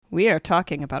we are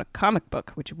talking about a comic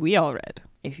book which we all read.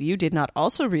 If you did not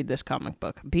also read this comic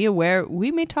book, be aware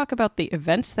we may talk about the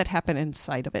events that happen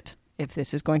inside of it. If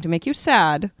this is going to make you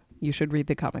sad, you should read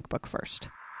the comic book first.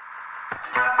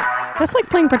 That's like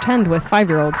playing pretend with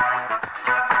 5-year-olds.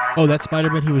 Oh, that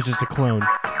Spider-Man, he was just a clone.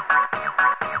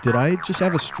 Did I just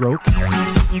have a stroke?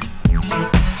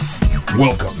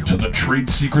 Welcome to the Trade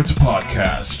Secrets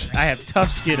Podcast. I have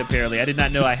tough skin, apparently. I did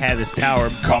not know I had this power.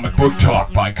 Comic book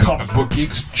talk by comic book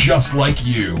geeks just like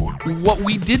you. What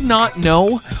we did not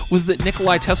know was that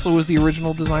Nikolai Tesla was the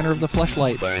original designer of the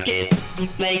fleshlight. Work it,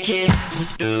 make it,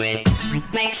 do it,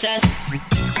 makes us.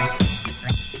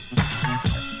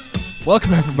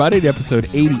 Welcome, everybody, to episode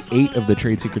 88 of the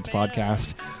Trade Secrets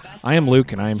Podcast. I am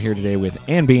Luke, and I am here today with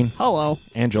Ann Bean. Hello.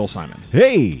 And Joel Simon.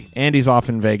 Hey! Andy's off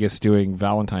in Vegas doing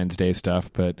Valentine's Day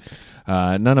stuff, but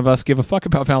none of us give a fuck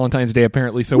about Valentine's Day,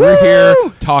 apparently, so we're here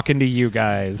talking to you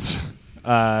guys.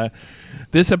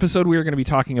 This episode, we are going to be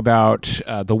talking about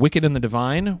The Wicked and the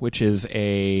Divine, which is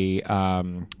a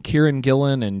Kieran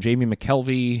Gillen and Jamie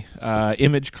McKelvey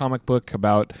Image comic book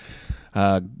about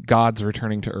gods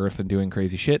returning to Earth and doing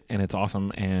crazy shit, and it's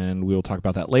awesome, and we will talk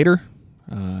about that later.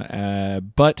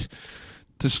 But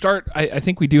to start, I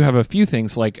think we do have a few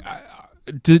things. Like,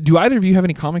 do either of you have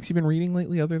any comics you've been reading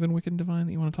lately other than Wicked and Divine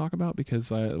that you want to talk about? Because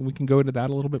we can go into that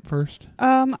a little bit first.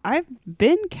 I've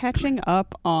been catching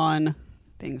up on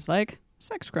things like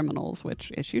Sex Criminals,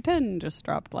 which issue 10 just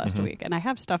dropped last week. And I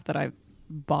have stuff that I've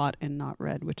bought and not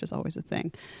read, which is always a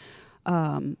thing.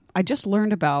 I just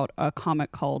learned about a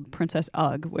comic called Princess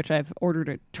Ugg, which I've ordered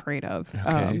a trade of,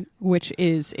 which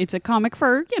it's a comic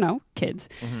for, kids.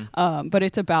 But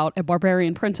it's about a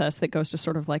barbarian princess that goes to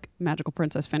sort of like magical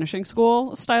princess finishing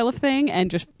school style of thing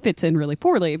and just fits in really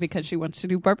poorly because she wants to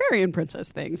do barbarian princess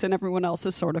things and everyone else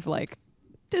is sort of like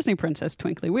Disney princess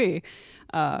twinkly wee.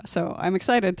 So I'm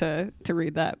excited to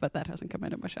read that, but that hasn't come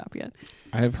into my shop yet.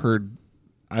 I've heard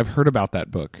about that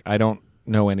book. I don't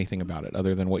know anything about it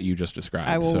other than what you just described.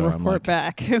 I will report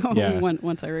back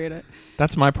once I read it.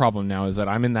 That's my problem now, is that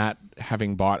I'm in that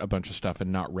having bought a bunch of stuff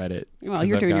and not read it. Well,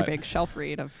 you're doing your big shelf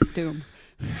read of Doom.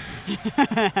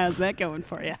 How's that going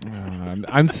for you?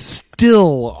 I'm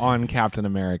still on Captain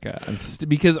America.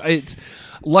 Because it's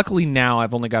luckily now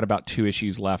I've only got about 2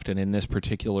 issues left, and in this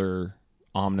particular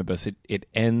omnibus, it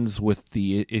ends with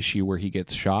the issue where he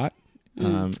gets shot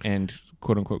and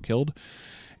quote unquote killed.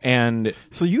 And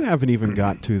so you haven't even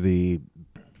got to the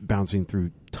bouncing through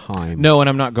time. No, and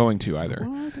I'm not going to either.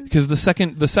 What? Because the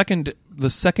second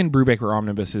Brubaker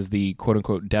omnibus is the quote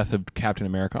unquote Death of Captain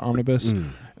America omnibus,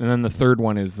 and then the third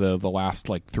one is the last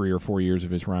like 3 or 4 years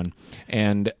of his run.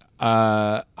 And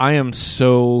I am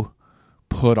so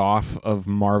put off of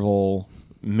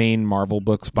main Marvel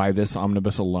books by this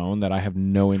omnibus alone that I have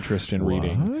no interest in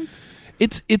reading.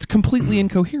 It's completely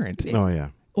incoherent. Oh yeah,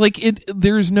 like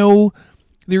there is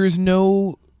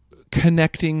no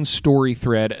connecting story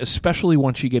thread, especially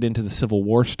once you get into the Civil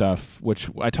War stuff, which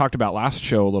I talked about last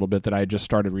show a little bit, that I just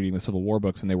started reading the Civil War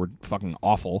books and they were fucking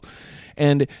awful.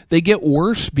 And they get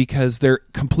worse because they're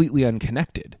completely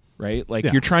unconnected, right? Like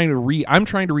I'm trying to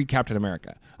read Captain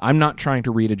America. I'm not trying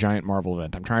to read a giant Marvel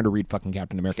event. I'm trying to read fucking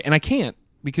Captain America. And I can't,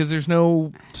 because there's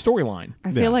no storyline.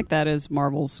 I feel like that is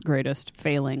Marvel's greatest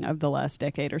failing of the last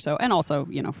decade or so, and also,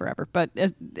 forever. But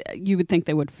you would think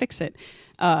they would fix it,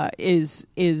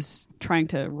 is trying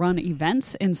to run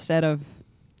events instead of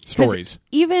stories.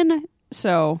 Even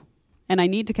so, and I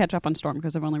need to catch up on Storm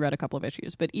because I've only read a couple of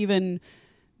issues, but even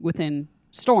within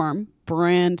Storm,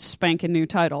 brand spanking new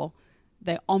title,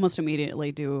 they almost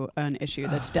immediately do an issue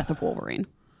that's Death of Wolverine.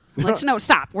 Like, no,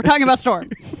 stop. We're talking about Storm.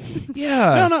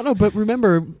 Yeah. No. But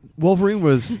remember, Wolverine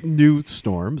was new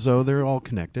Storm, so they're all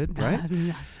connected, right?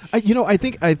 I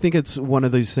think it's one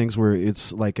of those things where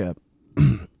it's like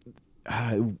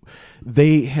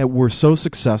they were so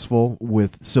successful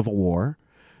with Civil War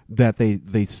that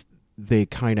they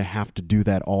kind of have to do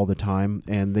that all the time,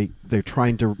 and they're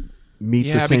trying to meet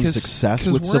the same success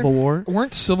with Civil War.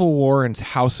 Weren't Civil War and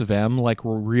House of M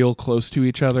were real close to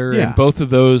each other? Yeah. And both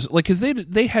of those, because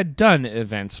they had done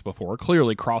events before.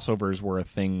 Clearly, crossovers were a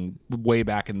thing way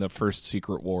back in the first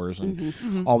Secret Wars and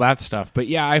all that stuff. But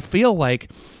yeah, I feel like,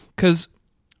 because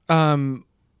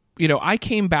I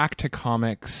came back to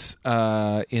comics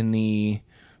in the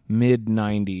mid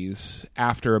 '90s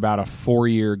after about a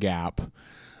 4-year gap.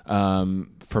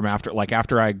 From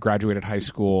after I graduated high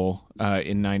school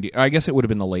in 90, I guess it would have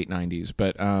been the late 90s,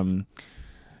 but and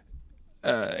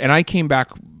I came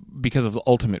back because of the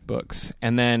Ultimate books,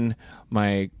 and then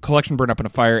my collection burned up in a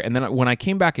fire, and then when I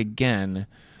came back again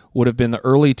would have been the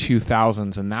early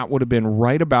 2000s, and that would have been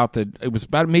right about it was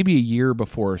about maybe a year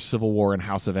before Civil War and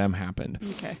House of M happened.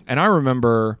 Okay. And I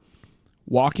remember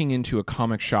walking into a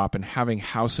comic shop and having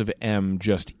House of M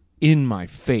just in my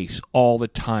face all the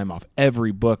time off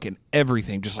every book and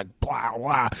everything, just like blah,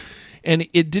 blah. And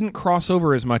it didn't cross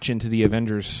over as much into the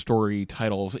Avengers story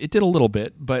titles. It did a little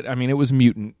bit, but I mean, it was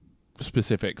mutant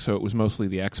specific, so it was mostly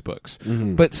the X books.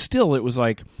 Mm-hmm. But still, it was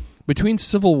like, between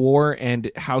Civil War and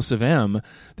House of M,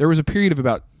 there was a period of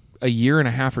about a year and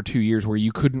a half or 2 years where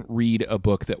you couldn't read a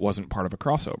book that wasn't part of a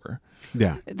crossover.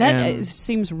 Yeah. That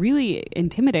seems really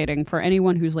intimidating for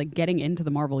anyone who's like getting into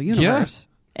the Marvel universe. Yeah.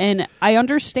 And I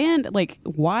understand like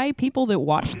why people that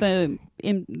watch the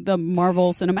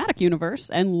Marvel Cinematic Universe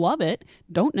and love it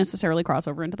don't necessarily cross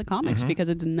over into the comics because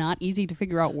it's not easy to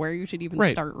figure out where you should even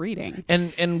start reading.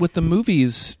 And with the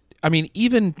movies, I mean,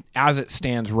 even as it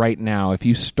stands right now, if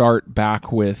you start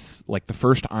back with like the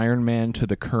first Iron Man to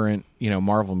the current,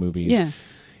 Marvel movies,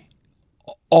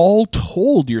 all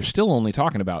told, you're still only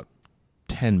talking about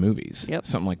 10 movies,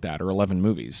 something like that, or 11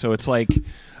 movies. So it's like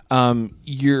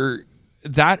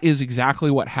that is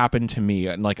exactly what happened to me.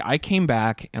 And like I came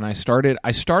back and I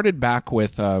started back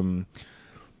with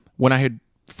when I had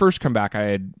first come back, I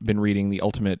had been reading the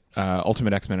Ultimate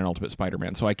X-Men and Ultimate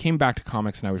Spider-Man. So I came back to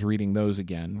comics and I was reading those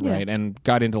again, right? And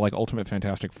got into like Ultimate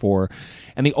Fantastic Four.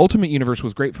 And the Ultimate Universe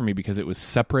was great for me because it was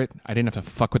separate. I didn't have to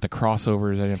fuck with the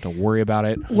crossovers. I didn't have to worry about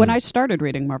it. When I started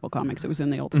reading Marvel Comics, it was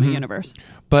in the Ultimate Universe.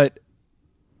 But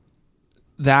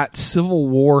that Civil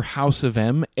War House of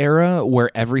M era where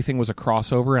everything was a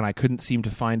crossover and I couldn't seem to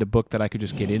find a book that I could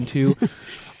just get into,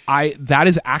 that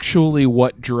is actually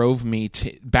what drove me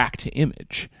back to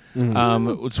Image.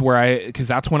 It's where because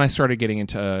that's when I started getting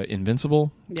into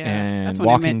Invincible and that's when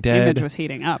Walking Dead. Image was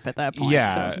heating up at that point.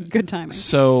 Yeah, so good timing.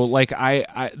 So like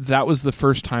I that was the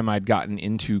first time I'd gotten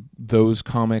into those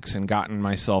comics and gotten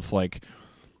myself like.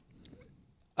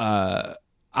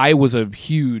 I was a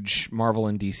huge Marvel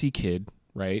and DC kid.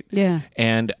 Right? Yeah.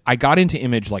 And I got into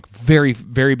Image like very,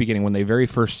 very beginning when they very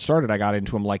first started. I got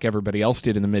into them like everybody else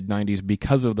did in the mid '90s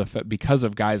because of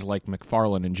guys like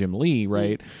McFarlane and Jim Lee,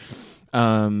 right?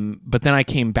 But then I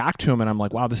came back to them and I'm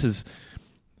like, wow, this is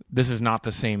not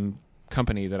the same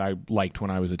company that I liked when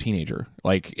I was a teenager.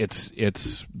 Like it's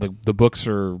the books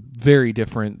are very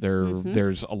different.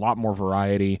 There's a lot more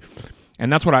variety.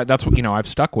 And that's what I've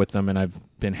stuck with them and I've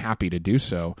been happy to do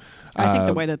so. I think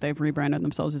the way that they've rebranded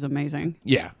themselves is amazing.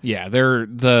 Yeah. They're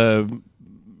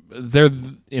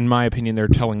in my opinion, they're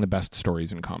telling the best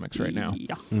stories in comics right now.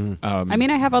 Yeah. I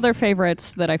mean, I have other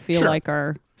favorites that I feel like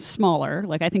are smaller.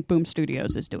 Like I think Boom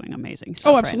Studios is doing amazing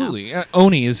stuff. Oh, absolutely. Right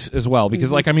Oni is as well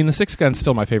because like I mean, The Sixth Gun's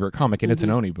still my favorite comic and it's an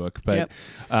Oni book, but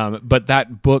but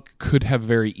that book could have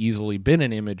very easily been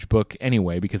an Image book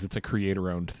anyway because it's a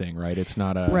creator-owned thing, right? It's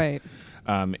not a right.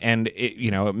 And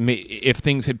if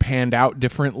things had panned out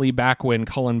differently back when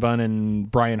Cullen Bunn and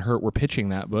Brian Hurt were pitching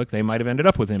that book, they might have ended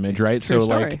up with Image, right? True so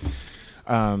story.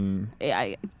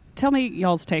 Like, tell me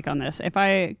y'all's take on this. If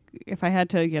I had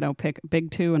to pick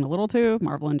big two and a little two,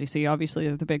 Marvel and DC obviously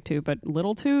are the big two, but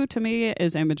little two to me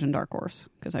is Image and Dark Horse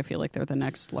because I feel like they're the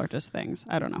next largest things.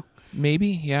 I don't know. Maybe,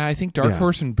 yeah. I think Dark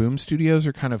Horse and Boom Studios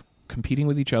are kind of competing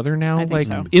with each other now. I think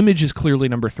so. Image is clearly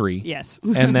number 3. Yes,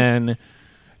 and then.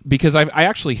 Because I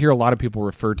actually hear a lot of people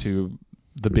refer to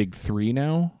the big 3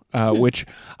 now, which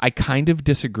I kind of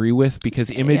disagree with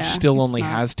because Image still only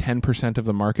has 10% of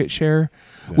the market share,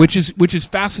 which is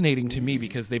fascinating to me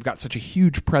because they've got such a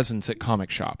huge presence at comic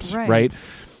shops, right?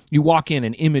 You walk in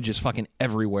and Image is fucking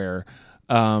everywhere,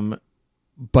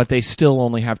 but they still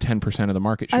only have 10% of the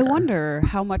market share. I wonder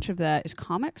how much of that is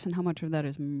comics and how much of that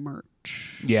is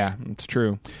merch. Yeah, it's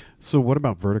true. So what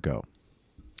about Vertigo?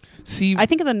 See, I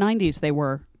think in the 90s they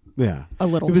were. Yeah, a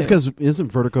little. Because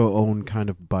isn't Vertigo owned kind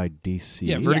of by DC?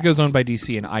 Yeah, Vertigo's owned by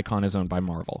DC, and Icon is owned by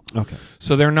Marvel. Okay,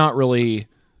 so they're not really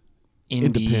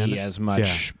indie as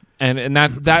much, and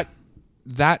that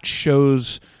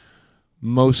shows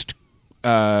most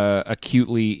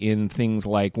acutely in things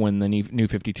like when the New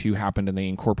 52 happened and they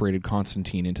incorporated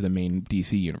Constantine into the main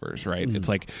DC universe. Right? It's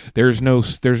like there's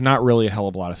not really a hell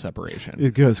of a lot of separation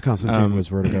because Constantine was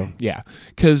Vertigo. Yeah,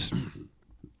 because.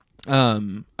 I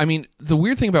mean, the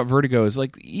weird thing about Vertigo is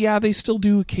like, yeah, they still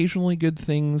do occasionally good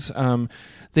things.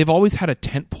 They've always had a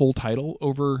tentpole title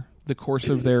over the course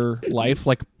of their life,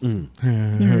 like Happy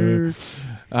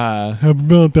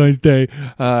Valentine's Day.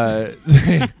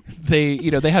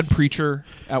 They had Preacher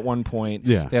at one point.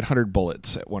 Yeah, they had 100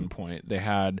 Bullets at one point. They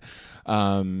had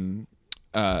Constantine,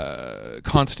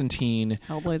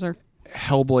 Hellblazer.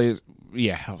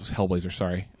 Yeah, Hellblazer.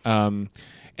 Sorry, and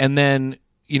then.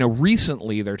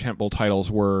 recently their tentpole titles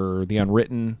were The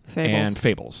Unwritten and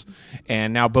Fables.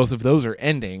 And now both of those are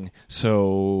ending,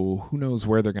 so who knows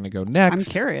where they're going to go next.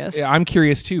 I'm curious. Yeah, I'm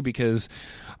curious too, because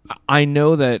I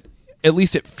know that, at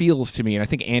least it feels to me, and I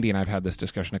think Andy and I have had this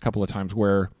discussion a couple of times,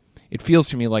 where it feels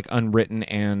to me like Unwritten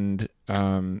and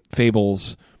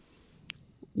Fables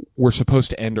were supposed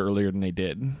to end earlier than they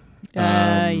did.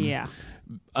 Yeah.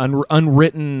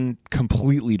 Unwritten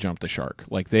completely jumped the shark.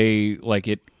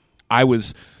 I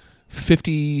was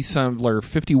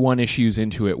 51 issues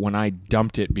into it when I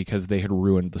dumped it because they had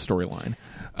ruined the storyline.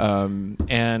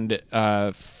 And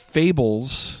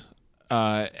Fables,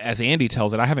 as Andy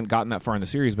tells it, I haven't gotten that far in the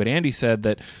series, but Andy said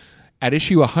that at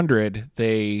issue 100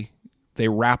 they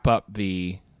wrap up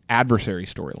the adversary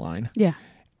storyline. Yeah.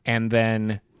 And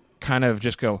then kind of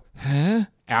just go, huh?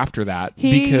 After that,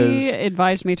 he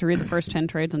advised me to read the first 10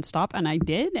 trades and stop, and I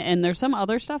did. And there's some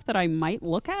other stuff that I might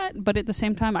look at, but at the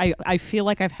same time, I feel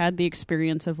like I've had the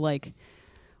experience of like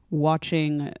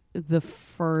watching the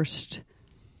first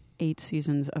 8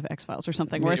 seasons of X-Files or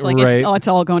something, where it's like it's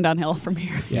all going downhill from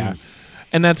here. Yeah,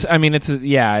 and that's I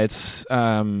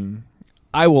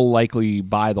will likely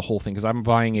buy the whole thing because I'm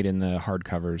buying it in the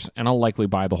hardcovers, and I'll likely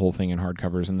buy the whole thing in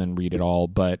hardcovers and then read it all,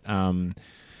 but.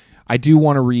 I do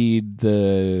want to read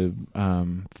the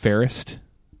Fairest,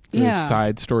 the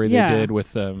side story they did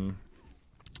with the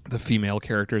female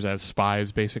characters as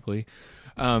spies, basically.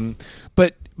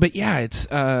 But yeah, it's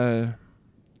the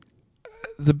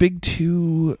big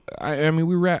two.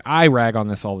 I rag on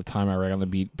this all the time. I rag on the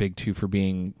big two for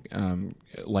being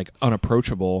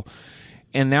unapproachable.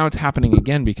 And now it's happening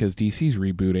again because DC's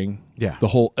rebooting. Yeah. The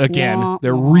whole they're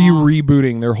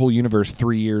rebooting their whole universe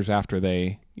 3 years after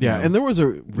they. And there was a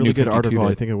really good article.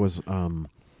 I think it was on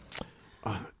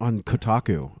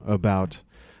Kotaku about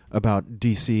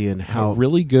DC and how a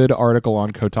really good article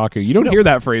on Kotaku. You don't hear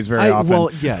that phrase very often.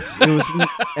 Well, yes, it was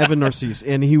Evan Narcisse,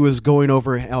 and he was going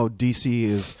over how DC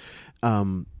is,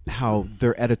 how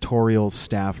their editorial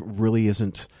staff really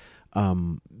isn't.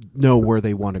 Know where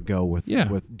they want to go with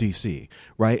DC,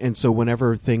 right? And so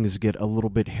whenever things get a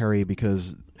little bit hairy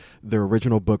because their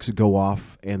original books go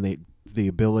off and the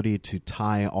ability to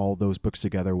tie all those books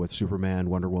together with Superman,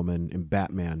 Wonder Woman, and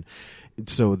Batman,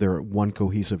 so they're one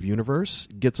cohesive universe,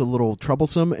 gets a little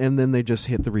troublesome, and then they just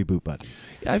hit the reboot button.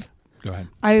 Go ahead.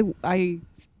 I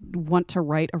want to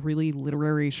write a really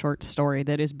literary short story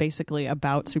that is basically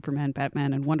about Superman,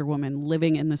 Batman, and Wonder Woman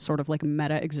living in this sort of like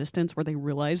meta existence where they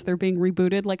realize they're being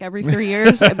rebooted like every 3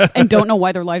 years and don't know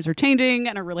why their lives are changing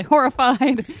and are really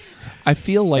horrified. I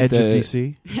feel like Edge of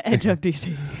DC. Edge of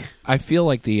DC. I feel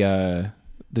like the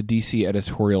DC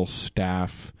editorial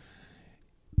staff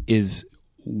is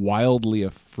wildly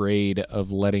afraid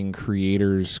of letting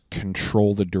creators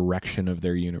control the direction of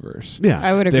their universe. Yeah,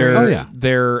 I would agree.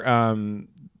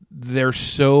 They're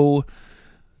so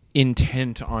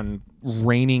intent on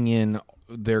reining in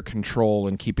their control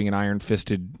and keeping an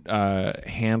iron-fisted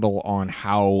handle on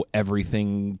how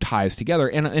everything ties together.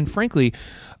 And frankly,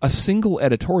 a single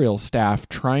editorial staff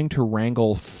trying to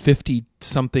wrangle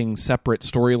 50-something separate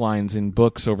storylines in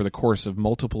books over the course of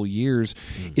multiple years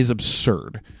is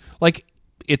absurd. Like,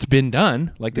 it's been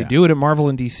done. Like, they do it at Marvel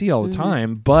and DC all the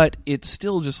time, but it's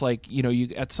still just like, you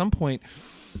at some point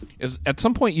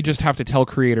you just have to tell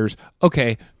creators,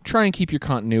 okay, try and keep your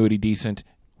continuity decent,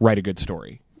 write a good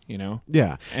story.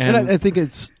 Yeah, and I think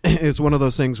it's one of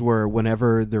those things where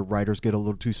whenever the writers get a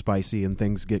little too spicy and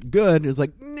things get good, it's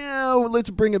like, no, let's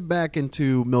bring it back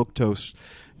into milquetoast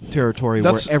territory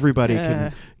where everybody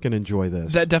can enjoy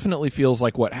this. That definitely feels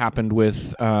like what happened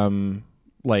with Grant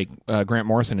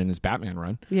Morrison in his Batman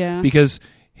run. Yeah, because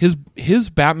his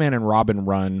Batman and Robin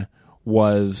run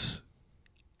was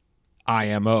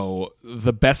IMO,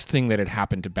 the best thing that had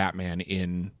happened to Batman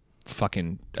in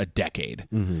fucking a decade.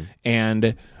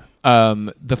 And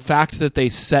the fact that they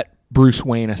set Bruce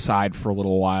Wayne aside for a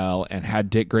little while and had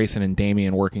Dick Grayson and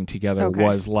Damian working together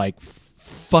was like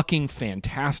fucking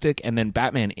fantastic. And then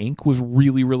Batman Inc. was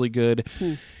really, really good.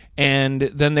 And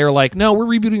then they're like, no, we're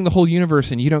rebooting the whole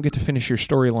universe and you don't get to finish your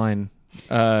storyline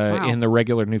in the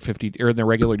regular New 50 or in the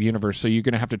regular universe. So you're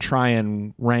going to have to try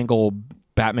and wrangle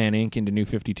Batman Inc. into New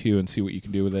 52 and see what you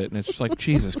can do with it. And it's just like,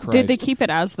 Jesus Christ. Did they keep it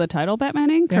as the title, Batman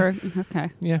Inc.? Yeah. Or,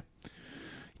 okay. Yeah.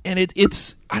 And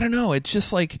it's, I don't know, it's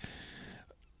just like,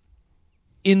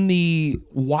 in the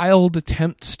wild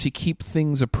attempts to keep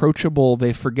things approachable,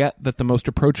 they forget that the most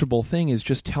approachable thing is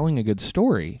just telling a good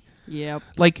story. Yep.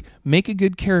 Like, make a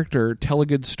good character, tell a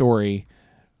good story,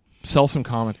 sell some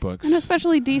comic books. And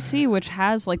especially DC, which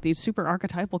has like these super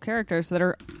archetypal characters that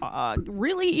are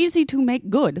really easy to make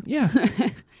good. Yeah.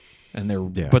 and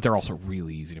they're also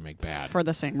really easy to make bad for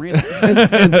the same reason.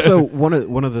 and so one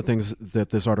of the things that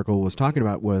this article was talking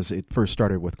about was it first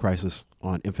started with Crisis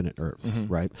on Infinite Earths,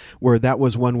 right? Where that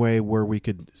was one way where we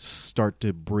could start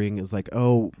to bring is like,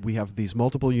 oh, we have these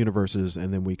multiple universes,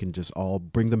 and then we can just all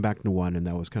bring them back to one, and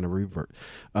that was kind of a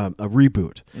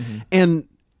reboot. And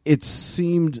it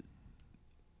seems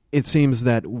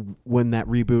that when that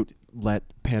reboot let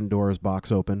Pandora's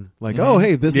box open, like, oh,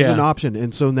 hey, this is an option.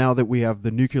 And so now that we have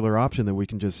the nuclear option that we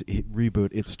can just reboot,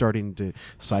 it's starting to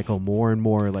cycle more and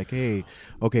more like, hey,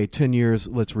 okay, 10 years,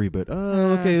 let's reboot.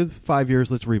 Oh, okay, 5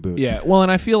 years, let's reboot. Yeah, well, and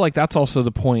I feel like that's also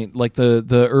the point. Like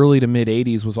the early to mid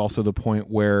 80s was also the point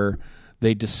where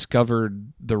they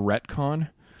discovered the retcon,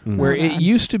 where it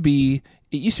used to be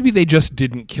they just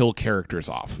didn't kill characters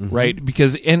off, right?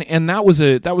 Because and that was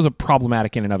a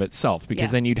problematic in and of itself,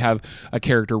 because then you'd have a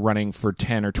character running for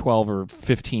 10 or 12 or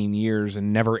 15 years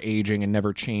and never aging and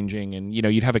never changing, and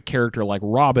you'd have a character like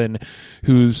Robin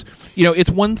who's it's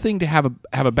one thing to have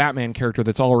a Batman character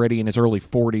that's already in his early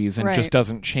 40s and just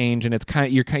doesn't change, and it's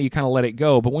you kind of let it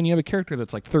go. But when you have a character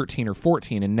that's like 13 or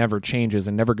 14 and never changes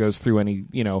and never goes through any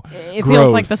it growth.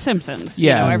 Feels like The Simpsons.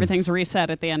 Everything's reset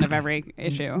at the end of every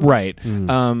issue. Right.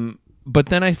 But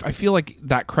then I feel like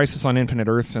that Crisis on Infinite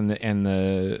Earths and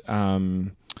the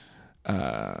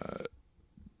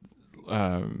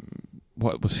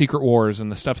what was Secret Wars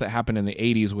and the stuff that happened in the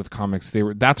 80s with comics,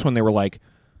 that's when they were like,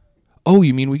 oh,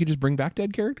 you mean we could just bring back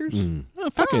dead characters? Oh,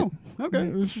 fuck it.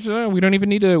 Okay. We don't even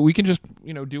need to. We can just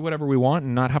do whatever we want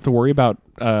and not have to worry about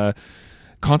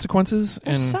consequences.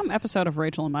 There's some episode of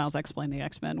Rachel and Miles Explain the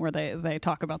X-Men where they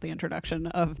talk about the introduction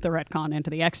of the retcon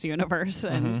into the X universe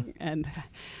and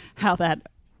how that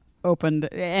opened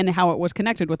and how it was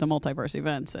connected with the multiverse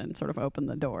events and sort of opened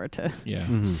the door to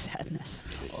sadness.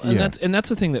 And that's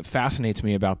the thing that fascinates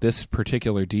me about this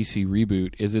particular DC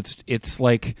reboot is it's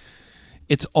like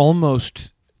it's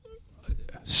almost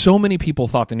so many people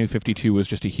thought the New 52 was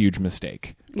just a huge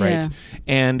mistake, right? Yeah.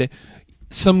 And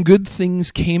some good things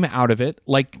came out of it,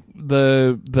 like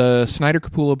the Snyder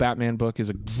Capullo Batman book is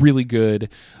a really good.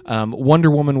 Wonder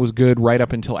Woman was good right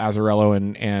up until Azzarello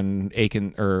and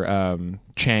Aiken or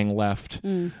Chang left.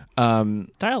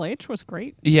 Dial H was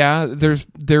great. Yeah,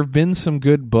 there've been some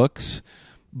good books,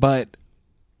 but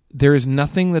there is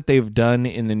nothing that they've done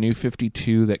in the New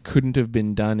 52 that couldn't have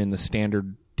been done in the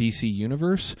standard DC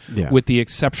universe, with the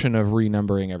exception of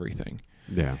renumbering everything.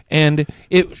 Yeah, and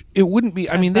it wouldn't be.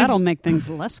 I mean, that'll make things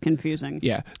less confusing.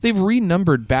 Yeah, they've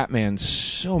renumbered Batman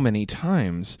so many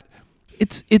times.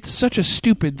 It's such a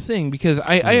stupid thing because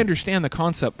I understand the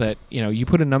concept that you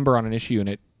put a number on an issue and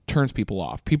it turns people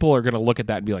off. People are going to look at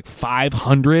that and be like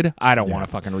 500. I don't want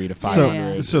to fucking read a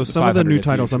 500. So some of the new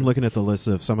titles. I'm looking at the list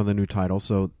of some of the new titles.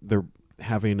 So they're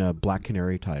having a Black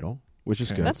Canary title, which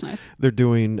is good. That's nice. They're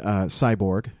doing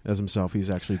Cyborg as himself. He's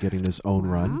actually getting his own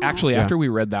run. Actually, after we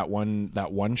read that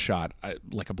one shot,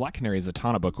 like a Black Canary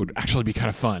Zatanna book would actually be kind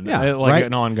of fun. Yeah, like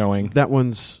an ongoing. That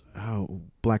one's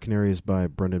Black Canary is by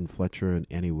Brendan Fletcher and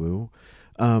Annie Wu.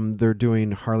 They're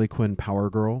doing Harley Quinn Power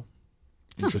Girl.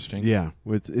 Interesting. Yeah,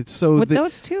 it's so. Would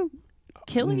those two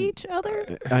kill each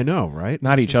other? I know, right?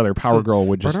 Not each other. Power Girl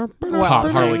would just pop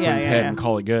Harley Quinn's head and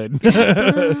call it good.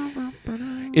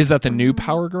 Is that the new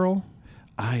Power Girl?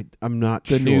 I'm not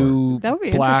sure. The new that would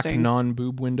be black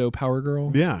non-boob window Power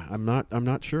Girl? Yeah, I'm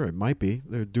not sure. It might be.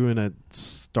 They're doing a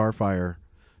Starfire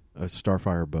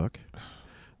book.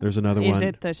 There's another one. Is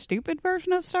it the stupid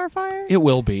version of Starfire? It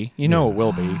will be. It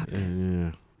will be.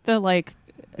 Yeah. The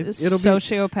it'll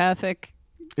sociopathic.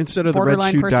 Instead of the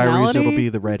Red Shoe Diaries, it'll be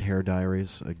the Red Hair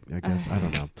Diaries, I guess. I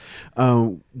don't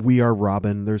know. We Are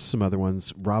Robin. There's some other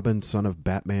ones. Robin, Son of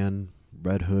Batman,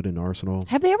 Red Hood and Arsenal.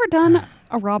 Have they ever done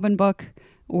a Robin book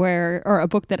or a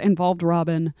book that involved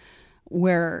Robin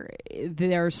where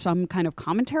there's some kind of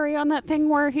commentary on that thing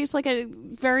where he's like a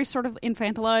very sort of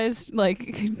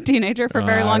infantilized teenager for a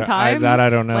very long time? I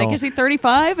don't know. Is he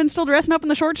 35 and still dressing up in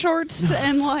the short shorts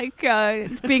and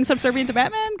being subservient to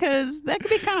Batman? Because that could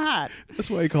be kind of hot. That's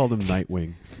why he called him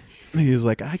Nightwing. He was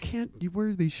like, I can't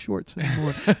wear these shorts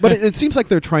anymore. But it seems like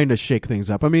they're trying to shake things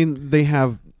up. I mean, they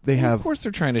have. Of course,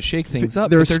 they're trying to shake things up.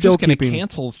 They're but they're still just going to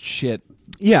cancel shit.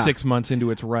 6 months into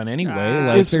its run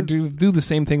anyway. They do the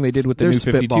same thing they did with the New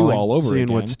 52 all over seeing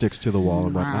again. what sticks to the wall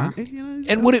and whatnot.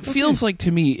 And what it feels like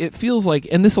to me, it feels like,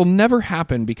 and this will never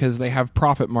happen because they have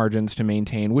profit margins to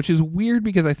maintain, which is weird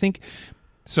because I think.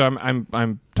 So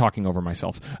I'm talking over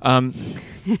myself.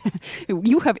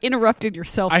 You have interrupted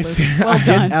yourself. Well done.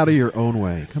 Get out of your own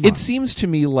way. Come on. It seems to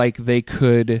me like they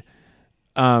could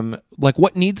like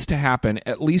what needs to happen,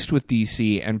 at least with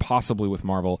DC and possibly with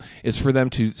Marvel, is for them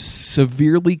to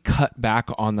severely cut back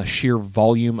on the sheer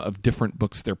volume of different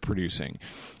books they're producing.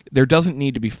 There doesn't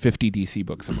need to be 50 DC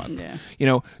books a month.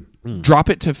 Drop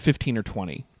it to 15 or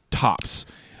 20 tops.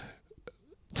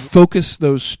 Focus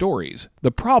those stories.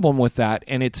 The problem with that,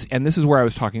 and this is where I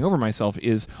was talking over myself,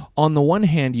 is on the one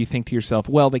hand you think to yourself,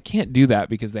 well, they can't do that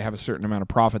because they have a certain amount of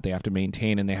profit they have to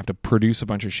maintain and they have to produce a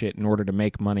bunch of shit in order to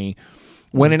make money.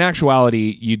 When in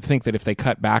actuality, you'd think that if they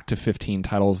cut back to 15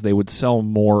 titles, they would sell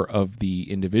more of the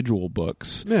individual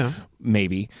books. Yeah.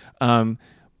 Maybe.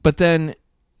 But then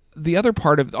the other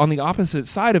part of, on the opposite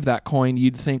side of that coin,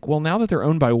 you'd think, well, now that they're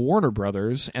owned by Warner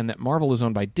Brothers and that Marvel is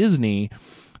owned by Disney,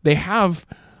 they have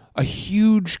a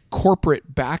huge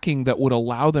corporate backing that would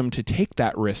allow them to take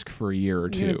that risk for a year or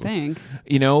two. You would think.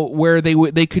 Where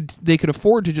they could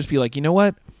afford to just be like, you know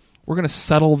what? We're going to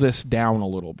settle this down a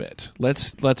little bit.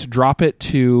 Let's drop it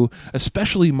to,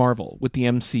 especially Marvel with the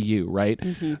MCU, right?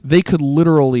 Mm-hmm. They could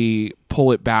literally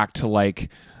pull it back to like,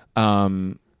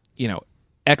 X-Men,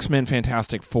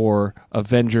 Fantastic Four,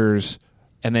 Avengers,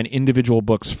 and then individual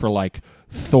books for like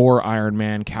Thor, Iron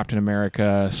Man, Captain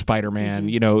America, Spider-Man.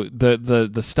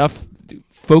 Mm-hmm. The stuff.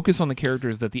 Focus on the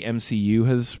characters that the MCU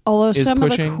is some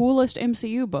pushing. of the coolest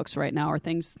MCU books right now are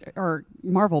things, or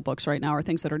Marvel books right now are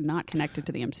things that are not connected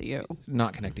to the MCU.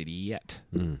 Not connected yet.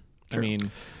 I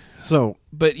mean,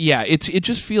 but yeah, it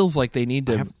just feels like they need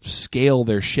to scale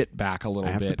their shit back a little bit.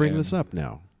 I have to bring this up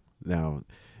now. Now,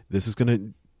 this is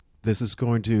going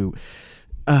to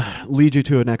lead you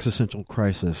to an existential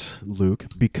crisis, Luke,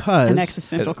 because an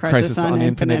existential crisis on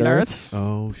Infinite Earths.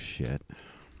 Oh shit!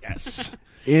 Yes.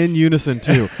 In unison,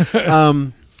 too.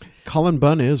 Cullen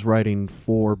Bunn is writing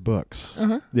 4 books.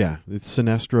 Uh-huh. Yeah, it's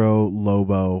Sinestro,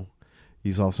 Lobo.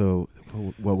 He's also,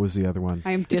 what was the other one?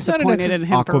 I am disappointed in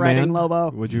him Aquaman. for writing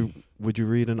Lobo. Would you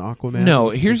read an Aquaman? No,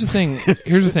 here's the thing.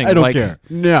 I don't care.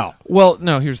 No. Well,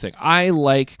 no, here's the thing. I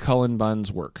like Cullen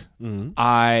Bunn's work. Mm-hmm.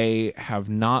 I have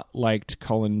not liked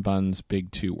Cullen Bunn's Big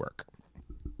 2 work.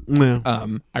 No.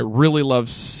 I really love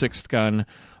Sixth Gun.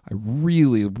 I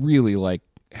really, really like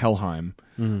Helheim.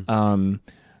 Mm-hmm.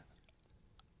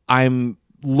 I'm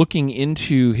looking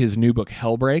into his new book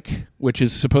Hellbreak, which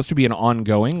is supposed to be an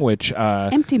ongoing. Which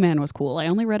Empty Man was cool. I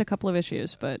only read a couple of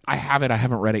issues, but I have it. I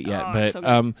haven't read it yet,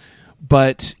 but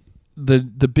but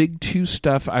the Big 2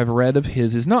 stuff I've read of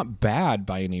his is not bad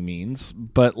by any means.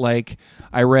 But like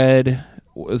I read.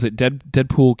 Was it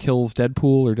Deadpool Kills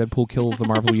Deadpool or Deadpool Kills the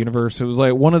Marvel Universe? It was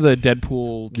like one of the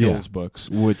Deadpool Kills books.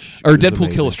 Or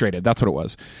Deadpool Killustrated. That's what it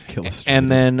was. And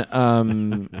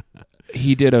then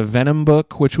he did a Venom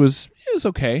book, which was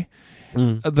okay.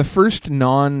 The first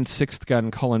non-Sixth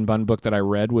Gun Cullen Bunn book that I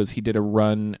read was he did a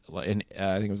run, I think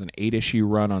it was an 8-issue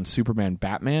run on Superman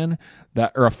Batman.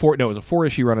 It was a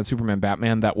 4-issue run on Superman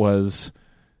Batman that was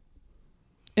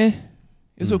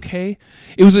It was okay.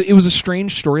 It was a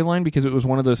strange storyline because it was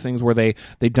one of those things where they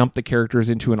dump the characters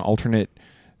into an alternate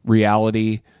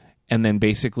reality and then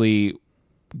basically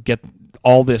get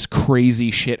all this crazy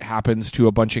shit happens to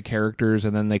a bunch of characters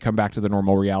and then they come back to the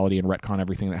normal reality and retcon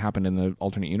everything that happened in the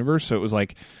alternate universe. So it was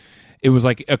like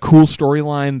a cool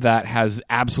storyline that has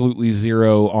absolutely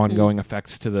zero ongoing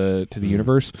effects to the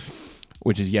universe,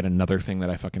 which is yet another thing that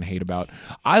I fucking hate about.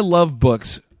 I love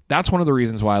books. That's one of the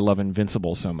reasons why I love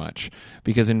Invincible so much,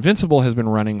 because Invincible has been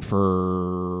running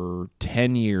for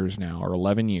 10 years now, or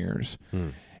 11 years,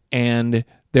 and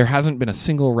there hasn't been a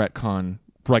single retcon,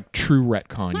 like true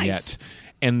retcon yet.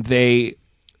 And they,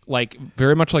 like,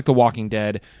 very much like The Walking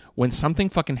Dead, when something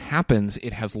fucking happens,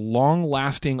 it has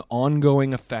long-lasting,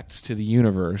 ongoing effects to the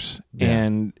universe,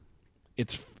 and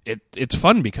it's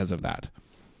fun because of that.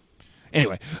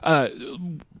 Anyway,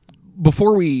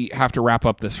 before we have to wrap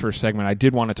up this first segment, I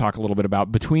did want to talk a little bit about,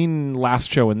 between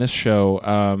last show and this show,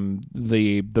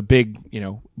 the big,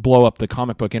 blow up the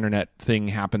comic book internet thing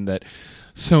happened that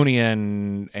Sony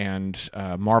and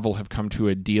Marvel have come to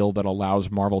a deal that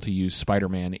allows Marvel to use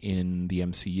Spider-Man in the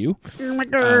MCU. Oh my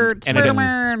God,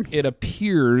 Spider-Man! It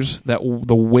appears that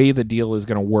the way the deal is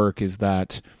going to work is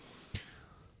that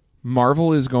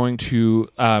Marvel is going to,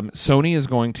 Sony is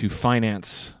going to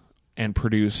finance and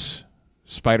produce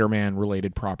Spider-Man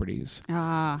related properties.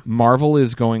 Marvel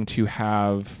is going to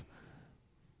have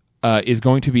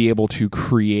be able to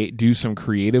do some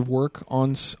creative work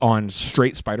on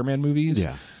straight Spider-Man movies.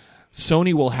 Yeah.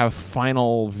 Sony will have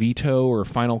final veto or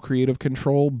final creative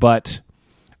control, but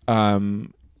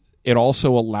it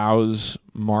also allows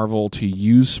Marvel to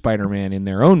use Spider-Man in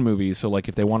their own movies. So, like,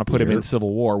 if they want to put him in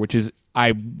Civil War, which is,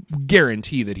 I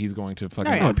guarantee that he's going to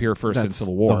fucking appear first in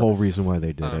Civil War. The whole reason why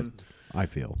they did it, I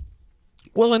feel.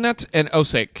 Well,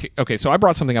 okay, so I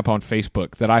brought something up on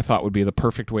Facebook that I thought would be the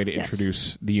perfect way to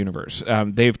introduce the universe.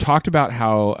 They've talked about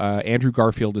how Andrew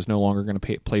Garfield is no longer going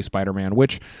to play Spider-Man,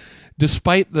 which,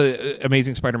 despite the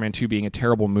Amazing Spider-Man 2 being a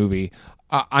terrible movie,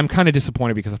 I'm kind of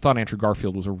disappointed because I thought Andrew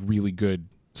Garfield was a really good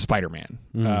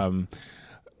Spider-Man.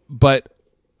 But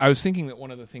I was thinking that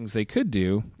one of the things they could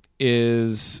do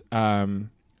is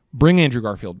bring Andrew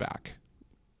Garfield back,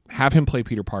 have him play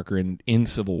Peter Parker in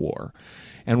Civil War.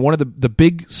 And one of the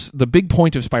big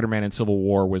point of Spider-Man in Civil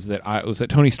War was that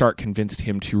Tony Stark convinced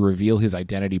him to reveal his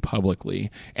identity publicly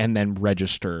and then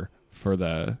register for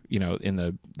in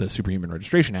the Superhuman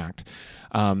Registration Act.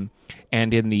 And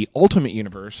in the Ultimate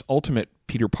Universe, Ultimate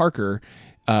Peter Parker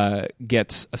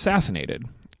gets assassinated.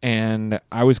 And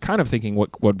I was kind of thinking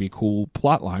what would be a cool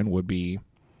plot line would be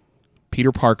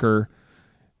Peter Parker,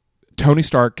 Tony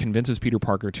Stark convinces Peter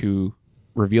Parker to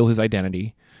reveal his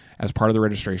identity as part of the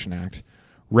Registration Act,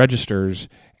 registers,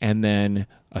 and then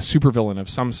a supervillain of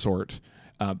some sort,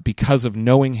 because of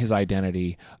knowing his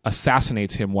identity,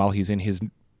 assassinates him while he's in his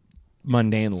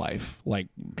mundane life, like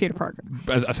Peter Parker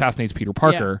assassinates Peter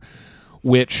Parker,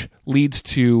 which leads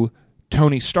to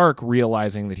Tony Stark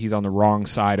realizing that he's on the wrong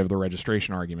side of the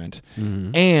registration argument,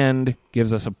 and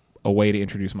gives us a way to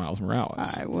introduce Miles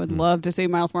Morales. I would love to see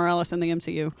Miles Morales in the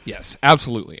MCU. Yes,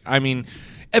 absolutely. I mean,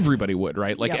 everybody would,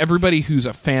 right? Like everybody who's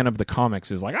a fan of the comics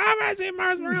is like, I'm going to see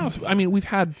Miles Morales. I mean, we've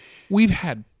had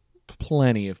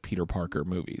plenty of Peter Parker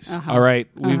movies. All right,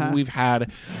 we've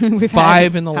had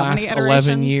 5 in the last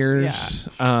 11 years.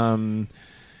 Yeah.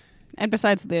 And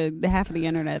besides, the half of the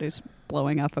internet is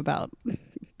blowing up about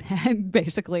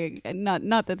basically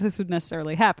not that this would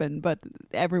necessarily happen, but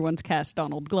everyone's cast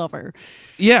Donald Glover.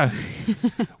 Yeah.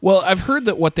 Well, I've heard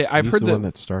that He's the one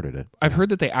that started it. I've heard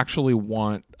that they actually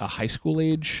want a high school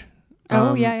age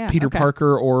Okay. Peter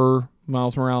Parker or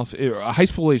Miles Morales. A high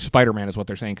school age Spider-Man is what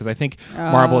they're saying, because I think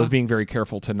Marvel is being very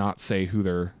careful to not say who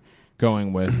they're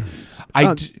going with.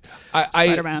 I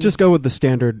just go with the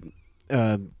standard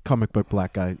comic book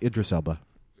black guy, Idris Elba.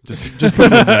 Just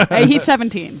put him in there. Hey, he's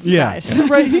 17. Yeah, guys.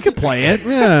 right. He could play it.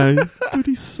 Yeah, but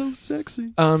he's so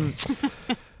sexy.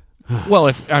 Well,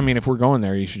 if we're going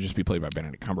there, you should just be played by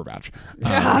Benedict Cumberbatch.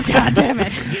 Oh, God damn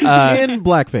it! In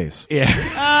blackface.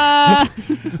 Yeah.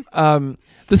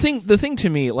 The thing to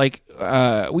me, like,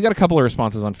 we got a couple of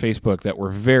responses on Facebook that were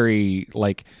very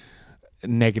like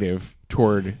negative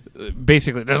toward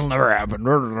basically that'll never happen,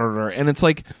 and it's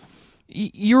like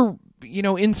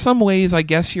in some ways, I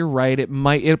guess you're right.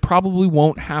 It probably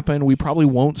won't happen. We probably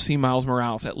won't see Miles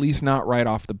Morales, at least not right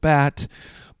off the bat.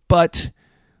 But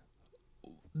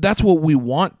that's what we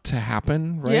want to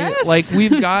happen, right? Yes. Like,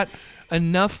 we've got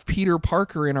enough Peter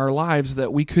Parker in our lives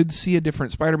that we could see a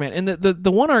different Spider-Man. And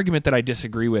the one argument that I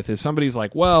disagree with is somebody's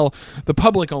like, well, the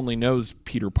public only knows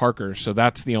Peter Parker, so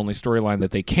that's the only storyline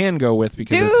that they can go with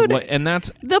because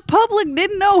that's the public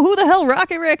didn't know who the hell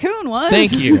Rocket Raccoon was.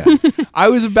 Thank you. I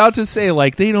was about to say,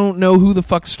 like, they don't know who the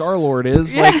fuck Star-Lord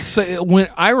is. Yeah. Like, so when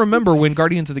I remember when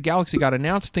Guardians of the Galaxy got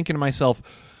announced, thinking to myself,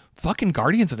 fucking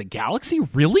Guardians of the Galaxy,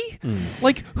 really?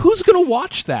 Like, who's gonna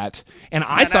watch that? And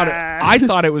I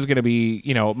thought it was gonna be,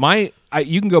 you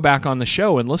can go back on the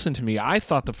show and listen to me. I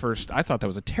thought that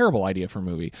was a terrible idea for a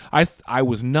movie. I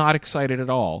was not excited at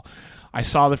all. I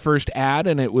saw the first ad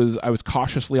and I was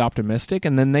cautiously optimistic,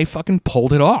 and then they fucking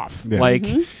pulled it off. Yeah. Like,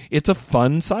 it's a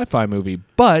fun sci-fi movie,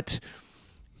 but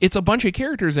it's a bunch of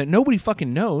characters that nobody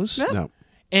fucking knows. Yeah. No.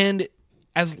 And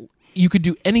you could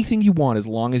do anything you want as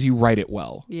long as you write it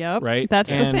well. Yep. Right? That's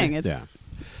the thing.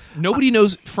 Nobody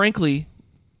knows, frankly,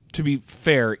 to be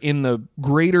fair, in the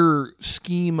greater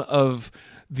scheme of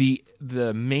the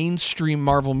mainstream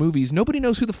Marvel movies, nobody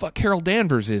knows who the fuck Carol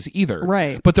Danvers is either.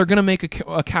 Right. But they're going to make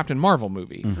a Captain Marvel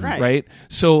movie. Mm-hmm. Right?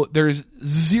 So there's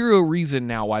zero reason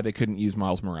now why they couldn't use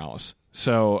Miles Morales.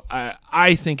 So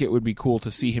I think it would be cool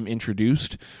to see him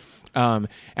introduced. And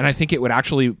I think it would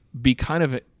actually be kind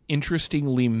of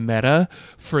interestingly meta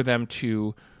for them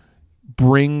to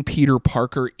bring Peter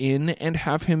Parker in and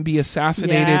have him be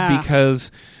assassinated,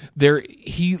 because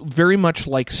he very much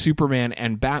like Superman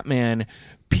and Batman,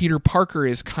 Peter Parker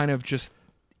is kind of just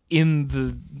in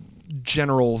the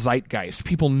general zeitgeist.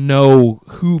 People know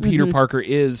who Peter Parker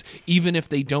is, even if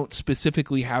they don't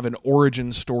specifically have an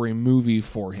origin story movie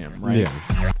for him, right?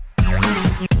 Yeah.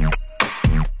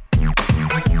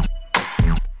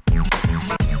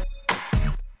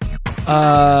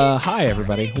 Hi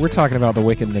everybody. We're talking about The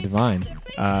Wicked and the Divine.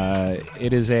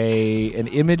 It is an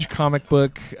Image comic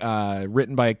book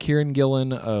written by Kieran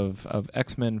Gillen of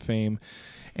X-Men fame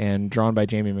and drawn by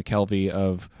Jamie McKelvey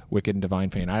of Wicked and Divine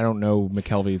fame. I don't know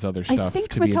McKelvey's other stuff. I think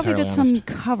to be McKelvey entirely did honest. some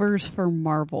covers for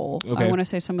Marvel. Okay. I want to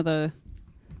say some of the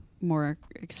more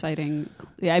exciting.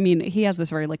 I mean, he has this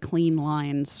very like clean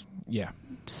lines Yeah.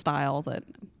 style that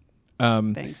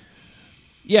things.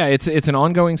 Yeah, it's an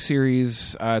ongoing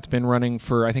series. It's been running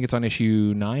for, I think it's on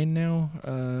issue 9 now,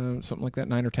 something like that,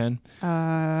 9 or 10.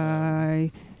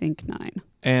 I think 9.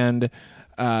 And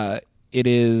it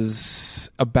is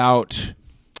about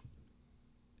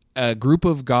a group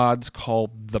of gods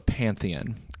called the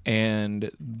Pantheon.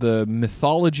 And the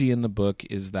mythology in the book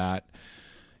is that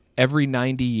every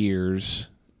 90 years,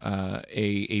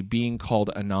 a being called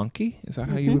Ananke, is that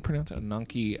how you would pronounce it?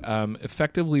 Ananke,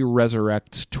 effectively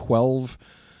resurrects 12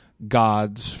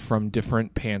 gods from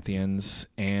different pantheons,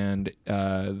 and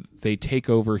they take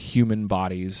over human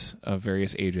bodies of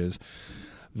various ages.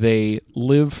 They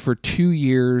live for 2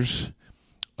 years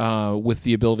with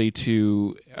the ability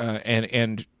to,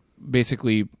 and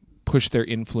basically push their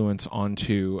influence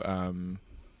onto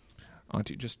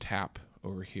just tap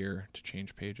over here to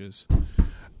change pages.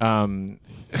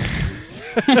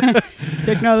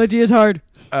 Technology is hard.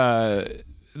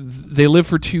 They live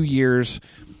for 2 years.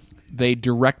 They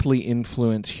directly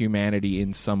influence humanity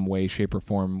in some way, shape, or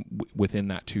form within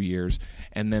that 2 years,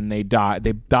 and then they die.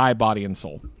 They die, body and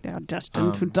soul. They are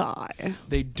destined to die.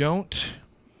 They don't.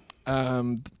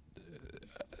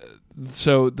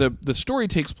 So the story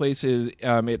takes place is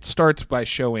it starts by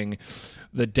showing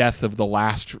the death of the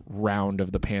last round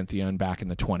of the Pantheon back in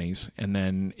the 20s, and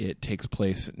then it takes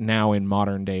place now in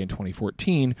modern day in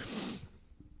 2014.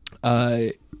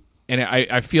 And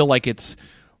I feel like it's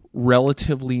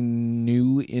relatively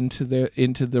new into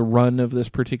the run of this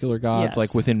particular gods, yes.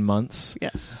 like within months.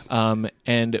 Yes.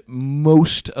 And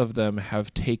most of them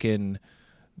have taken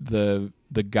the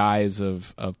guise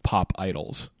of pop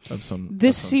idols of some.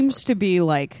 This of some seems sort. to be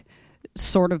like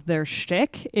sort of their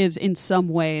shtick is in some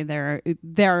way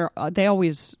they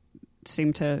always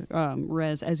seem to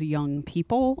res as young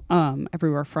people,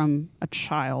 everywhere from a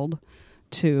child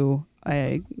to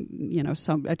a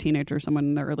teenager, someone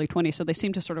in their early 20s. So they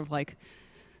seem to sort of like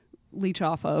leech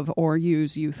off of or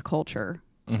use youth culture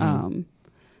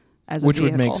as a which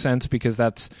would make vehicle. sense because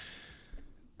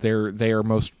they are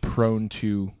most prone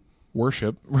to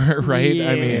worship, right?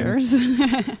 Years. I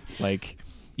mean, like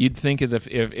you'd think if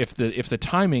the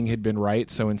timing had been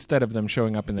right, so instead of them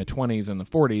showing up in the 20s and the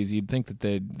 40s, you'd think that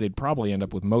they'd probably end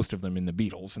up with most of them in the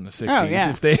Beatles in the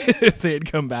 60s if they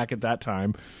had come back at that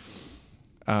time.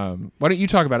 Why don't you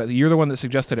talk about it? You're the one that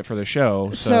suggested it for the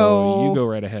show, so you go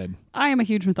right ahead. I am a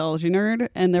huge mythology nerd,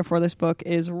 and therefore this book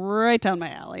is right down my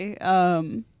alley.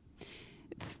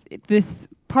 The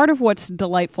part of what's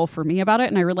delightful for me about it,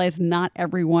 and I realize not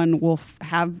everyone will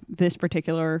have this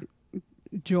particular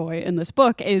joy in this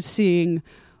book, is seeing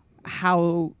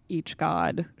how each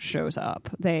god shows up.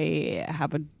 They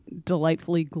have a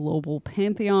delightfully global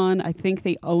pantheon. I think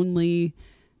the only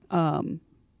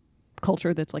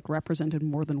culture that's like represented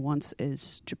more than once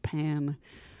is Japan,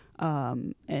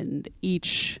 and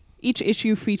each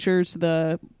issue features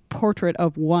the portrait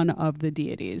of one of the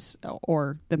deities,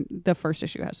 or the first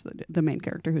issue has the main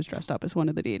character who's dressed up as one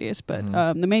of the deities, but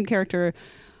the main character,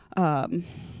 I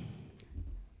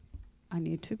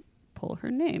need to pull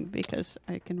her name because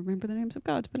I can remember the names of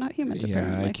gods but not humans.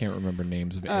 Apparently. I can't remember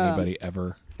names of anybody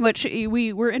ever. But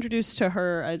we were introduced to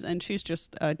her and she's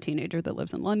just a teenager that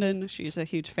lives in London. She's a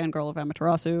huge fangirl of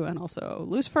Amaterasu and also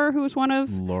Lucifer, who is one of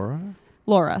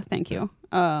Laura. Thank you.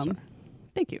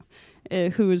 Thank you.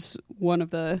 Who's one of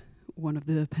the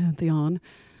pantheon,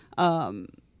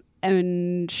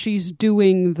 and she's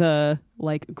doing the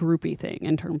like groupie thing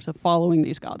in terms of following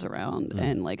these gods around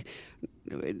and like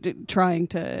trying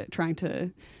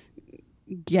to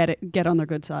get on their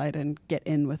good side and get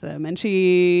in with them, and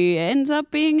she ends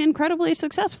up being incredibly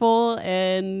successful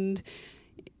in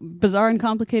bizarre and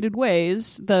complicated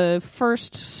ways. The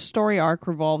first story arc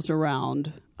revolves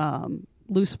around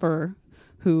Lucifer,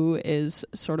 who is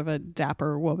sort of a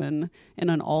dapper woman in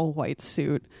an all-white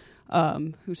suit,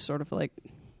 who's sort of like...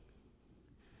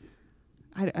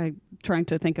 I'm trying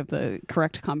to think of the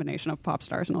correct combination of pop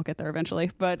stars, and I'll get there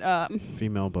eventually. But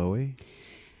female Bowie?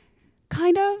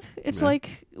 Kind of. It's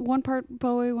like one part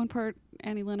Bowie, one part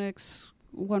Annie Lennox,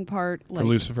 one part... like for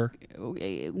Lucifer?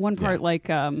 One part like...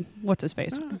 what's his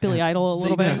face? Billy Idol a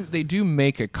little bit. They do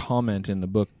make a comment in the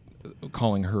book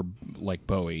calling her like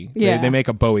Bowie. Yeah. They make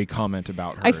a Bowie comment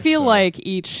about her. I feel like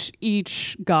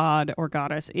each god or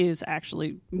goddess is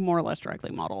actually more or less directly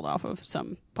modeled off of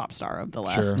some pop star of the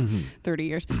last 30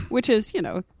 years, which is,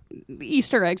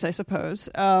 Easter eggs, I suppose.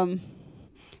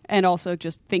 And also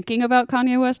just thinking about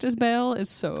Kanye West as Bale is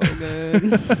so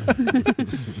good.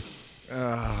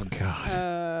 Oh,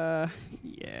 God.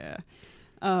 Yeah.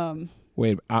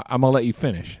 Wait, I'm going to let you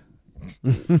finish.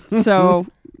 So...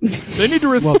 They need to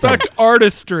respect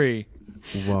artistry.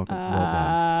 Welcome.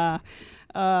 Well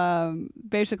done.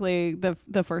 Basically,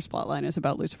 the first plot line is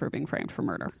about Lucifer being framed for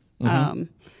murder.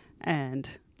 And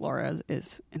Laura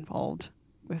is involved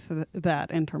with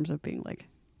that in terms of being like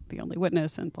the only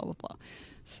witness and blah, blah, blah.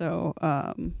 So,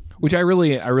 which I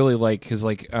really like, because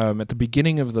like at the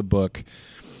beginning of the book,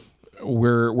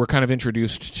 we're kind of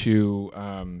introduced to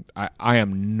I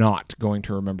am not going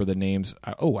to remember the names.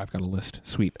 I've got a list.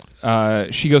 Sweet.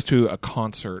 She goes to a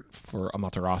concert for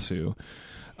Amaterasu,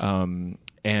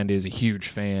 and is a huge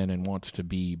fan and wants to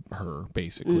be her,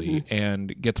 basically,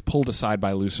 and gets pulled aside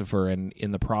by Lucifer. And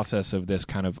in the process of this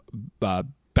kind of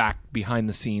back behind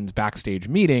the scenes backstage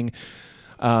meeting,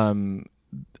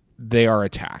 they are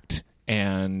attacked,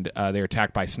 and they're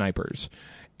attacked by snipers.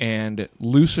 And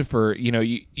Lucifer,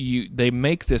 they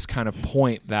make this kind of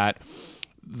point that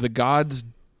the gods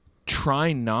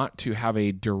try not to have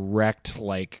a direct,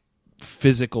 like,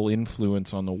 physical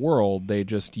influence on the world. They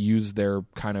just use their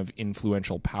kind of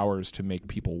influential powers to make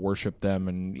people worship them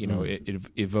and,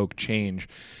 evoke change.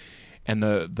 And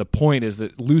the point is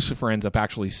that Lucifer ends up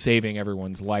actually saving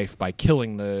everyone's life by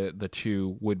killing the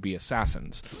two would-be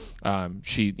assassins.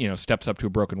 She, steps up to a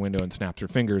broken window and snaps her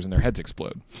fingers, and their heads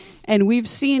explode. And we've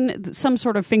seen some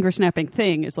sort of finger-snapping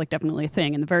thing is like definitely a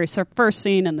thing. In the very first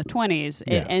scene in the 20s,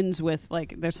 it ends with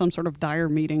like there's some sort of dire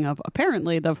meeting of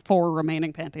apparently the 4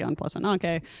 remaining Pantheon plus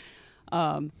Ananke.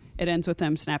 It ends with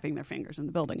them snapping their fingers and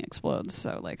the building explodes.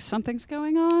 So, like, something's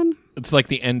going on. It's like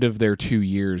the end of their 2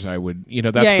 years, I would...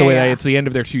 that's the way it's the end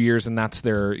of their 2 years, and that's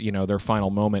their, their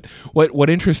final moment. What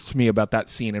interests me about that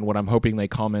scene, and what I'm hoping they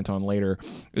comment on later,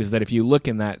 is that if you look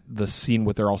in the scene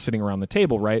where they're all sitting around the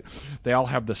table, right, they all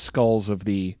have the skulls of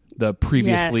the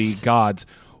previously gods.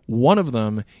 One of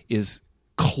them is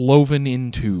cloven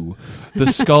into.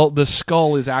 The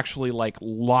skull is actually, like,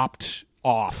 lopped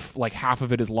off, like half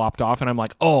of it is lopped off, and I'm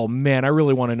like, oh man, I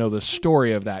really want to know the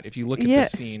story of that. If you look at the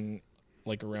scene,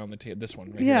 like around the table, this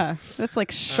one right here. That's like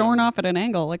shorn off at an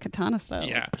angle, like katana style.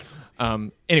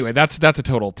 Anyway, that's a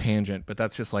total tangent, but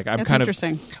that's just like I'm kind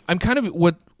of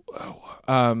what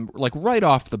like right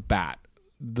off the bat,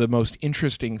 the most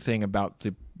interesting thing about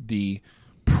the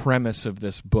premise of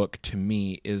this book to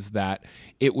me is that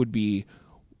it would be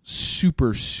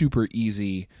super super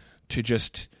easy to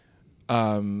just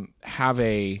have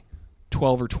a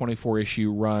 12 or 24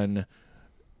 issue run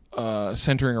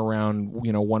centering around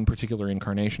one particular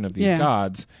incarnation of these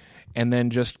gods, and then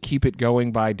just keep it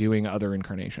going by doing other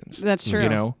incarnations. That's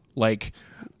true. Like,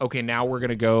 okay, now we're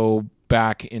going to go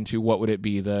back into what would it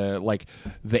be, the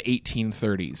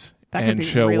 1830s. That and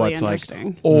show really what's like,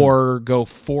 or go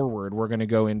forward. We're going to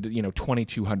go into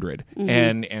 2200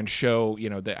 and show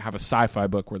that have a sci-fi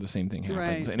book where the same thing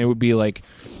happens, and it would be like,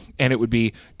 and it would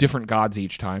be different gods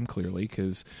each time, clearly,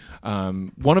 because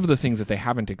one of the things that they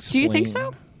haven't explained. Do you think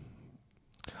so?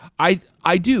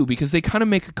 I do, because they kind of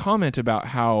make a comment about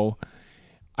how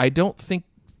I don't think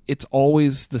it's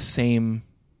always the same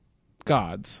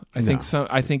gods. I think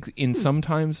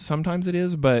sometimes it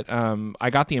is, but I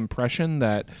got the impression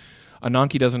that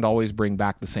Ananke doesn't always bring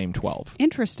back the same 12.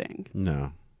 Interesting.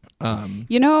 No.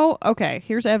 Okay,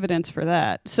 here's evidence for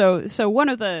that. So one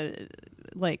of the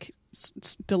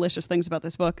delicious things about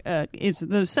this book is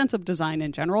the sense of design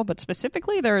in general, but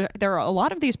specifically there are a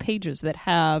lot of these pages that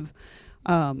have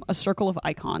a circle of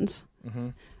icons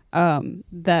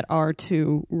that are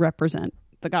to represent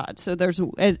the gods. So there's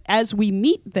as we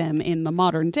meet them in the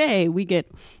modern day, we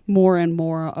get more and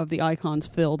more of the icons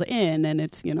filled in, and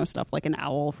it's stuff like an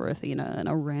owl for Athena and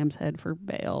a ram's head for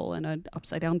Baal and an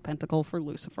upside down pentacle for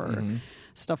Lucifer,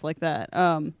 stuff like that.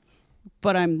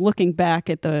 But I'm looking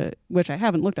back at which I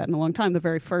haven't looked at in a long time, the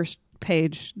very first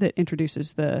page that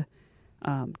introduces the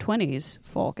 20s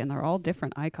folk, and they're all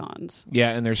different icons.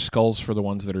 Yeah, and there's skulls for the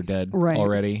ones that are dead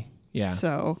already. Yeah.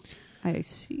 So I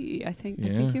see. I think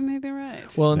you may be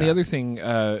right. Well, and the other thing,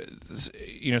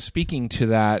 speaking to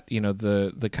that,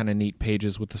 the kind of neat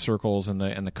pages with the circles and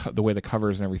the way the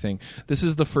covers and everything. This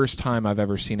is the first time I've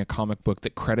ever seen a comic book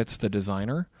that credits the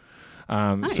designer.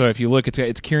 Nice. So if you look,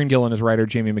 it's Kieran Gillen as writer,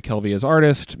 Jamie McKelvey as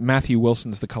artist, Matthew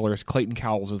Wilson's the colorist, Clayton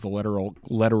Cowles is the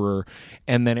letterer,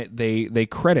 and then they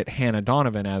credit Hannah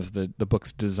Donovan as the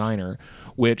book's designer,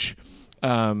 which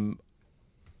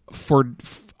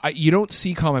you don't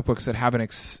see comic books that have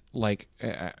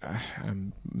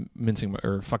I'm mincing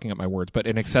or fucking up my words, but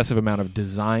an excessive amount of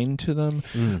design to them,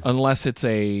 unless it's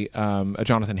a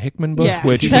Jonathan Hickman book,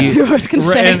 which that's what I was going to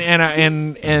say.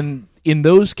 And in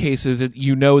those cases,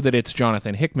 that it's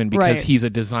Jonathan Hickman because he's a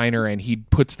designer and he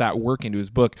puts that work into his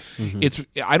book.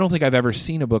 I don't think I've ever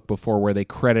seen a book before where they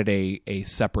credit a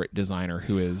separate designer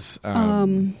who is.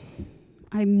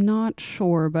 I'm not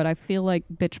sure, but I feel like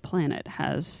Bitch Planet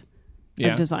has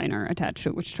a designer attached to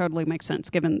it, which totally makes sense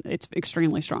given its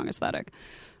extremely strong aesthetic.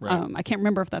 Right. I can't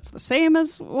remember if that's the same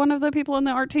as one of the people in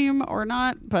the art team or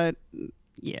not, but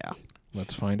yeah.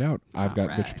 Let's find out. I've got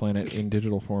Bitch Planet in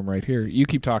digital form right here. You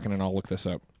keep talking and I'll look this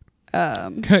up.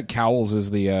 Cowles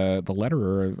is the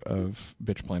letterer of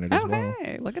Bitch Planet as well.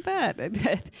 Hey, look at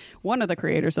that. One of the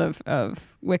creators of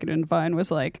Wicked and Divine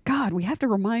was like, God, we have to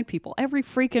remind people every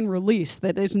freaking release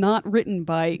that is not written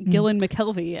by Gillen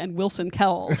McKelvey and Wilson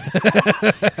Cowles.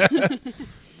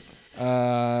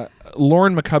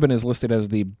 Lauren McCubbin is listed as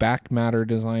the back matter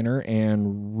designer,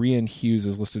 and Rian Hughes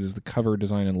is listed as the cover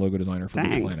design and logo designer for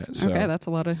Bitch Planet. So, okay, that's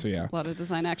a lot of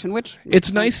design action, which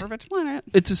it's nice for Bitch Planet.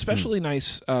 It's especially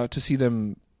nice to see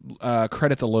them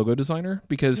credit the logo designer,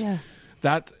 because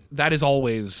that is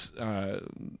always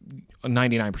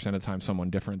 99% of the time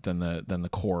someone different than the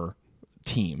core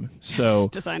team. So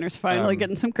designers finally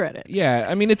getting some credit. Yeah,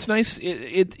 I mean, it's nice.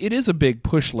 It is a big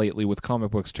push lately with comic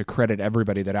books to credit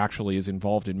everybody that actually is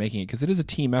involved in making it, because it is a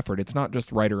team effort. It's not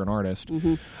just writer and artist.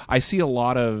 Mm-hmm. I see a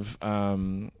lot of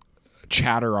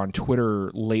chatter on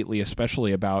Twitter lately,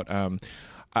 especially about.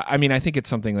 I mean, I think it's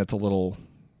something that's a little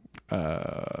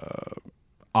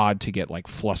odd to get like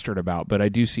flustered about, but I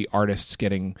do see artists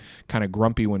getting kind of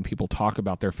grumpy when people talk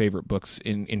about their favorite books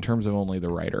in terms of only the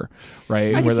writer,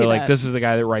 right? Where they're like, this is the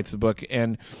guy that writes the book,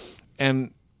 and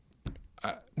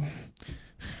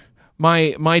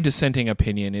my dissenting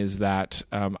opinion is that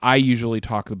I usually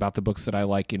talk about the books that I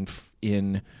like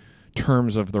in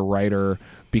terms of the writer,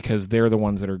 because they're the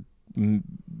ones that are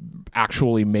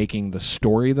actually making the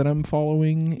story that I'm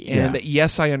following. And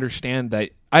yes, I understand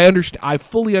that. I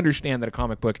fully understand that a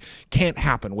comic book can't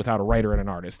happen without a writer and an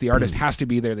artist. The artist has to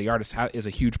be there. The artist is a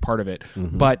huge part of it.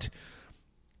 Mm-hmm. But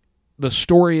the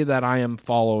story that I am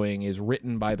following is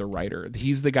written by the writer.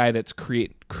 He's the guy that's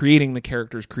creating the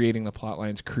characters, creating the plot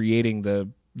lines, creating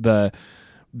the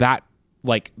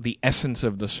essence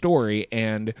of the story.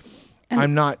 And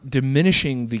I'm not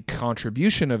diminishing the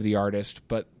contribution of the artist,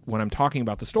 but when I'm talking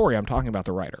about the story, I'm talking about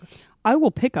the writer. I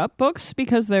will pick up books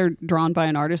because they're drawn by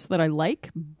an artist that I like,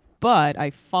 but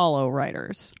I follow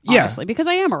writers, honestly, because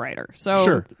I am a writer. So,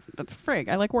 sure. But frig,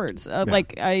 I like words.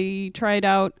 Like, I tried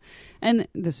out, and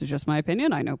this is just my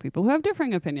opinion. I know people who have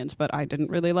differing opinions, but I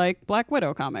didn't really like Black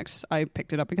Widow comics. I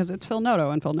picked it up because it's Phil Noto,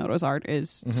 and Phil Noto's art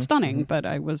is stunning, but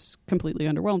I was completely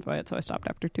underwhelmed by it, so I stopped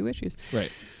after 2 issues.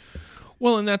 Right.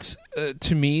 Well, and that's,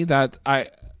 to me, that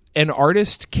an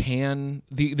artist can,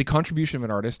 the contribution of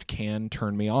an artist can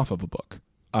turn me off of a book.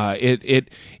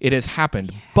 It has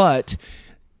happened, but...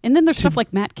 And then there's stuff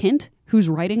like Matt Kint, whose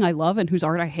writing I love and whose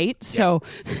art I hate, so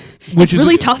it's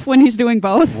really tough when he's doing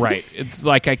both. Right. It's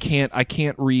like I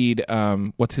can't read,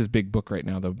 what's his big book right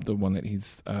now, the one that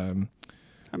he's... Mind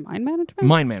Management?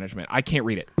 Mind Management. I can't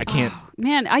read it. I can't... Oh,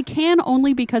 man, I can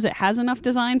only because it has enough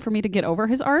design for me to get over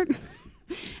his art.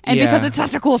 And because it's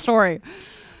such a cool story.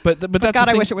 But that's God, the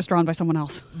thing. I wish it was drawn by someone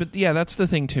else. But yeah, that's the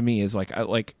thing to me is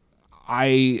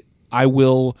I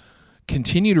will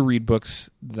continue to read books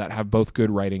that have both good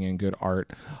writing and good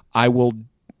art.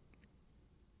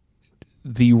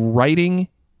 The writing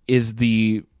is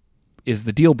the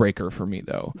deal breaker for me,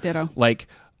 though. Ditto. Like,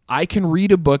 I can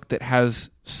read a book that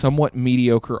has somewhat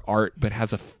mediocre art but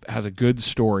has a good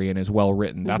story and is well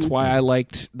written. That's why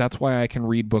that's why I can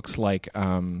read books like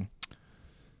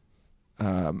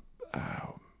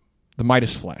The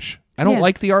Midas Flesh. I don't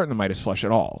like the art in The Midas Flesh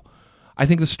at all. I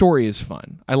think the story is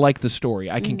fun. I like the story.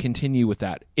 I can continue with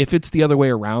that. If it's the other way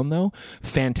around, though,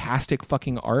 fantastic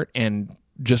fucking art and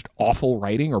just awful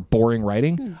writing or boring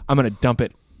writing, I'm going to dump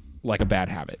it like a bad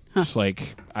habit. Just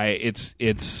like it's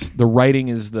the writing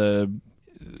is the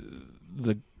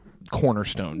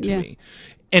cornerstone to me.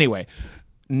 Anyway,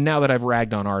 now that I've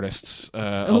ragged on artists,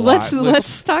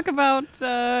 let's talk about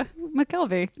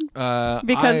McKelvey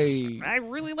because I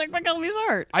really like McKelvey's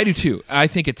art. I do too. I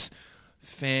think it's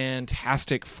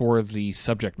fantastic for the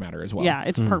subject matter as well. Yeah,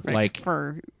 it's perfect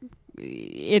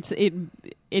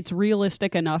it's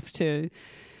realistic enough to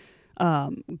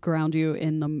ground you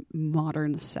in the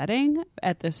modern setting.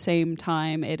 At the same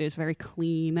time, it is very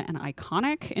clean and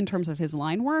iconic in terms of his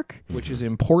line work. Which is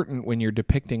important when you're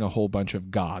depicting a whole bunch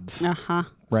of gods.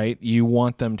 Right? You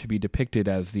want them to be depicted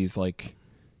as these, like,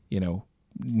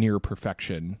 near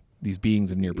perfection, these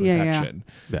beings of near perfection.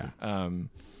 Yeah.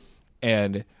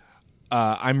 And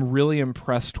I'm really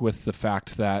impressed with the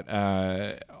fact that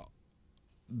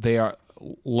they are,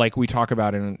 like we talk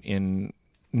about in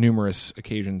numerous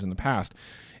occasions in the past,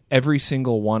 every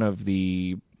single one of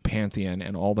the pantheon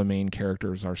and all the main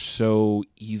characters are so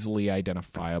easily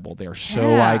identifiable. They are so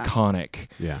iconic.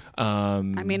 Yeah. I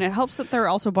mean, it helps that they're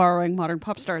also borrowing modern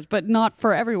pop stars, but not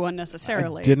for everyone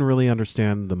necessarily. I didn't really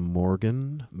understand the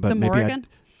Morrigan, but the maybe Morrigan?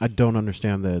 I don't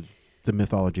understand the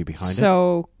mythology behind it.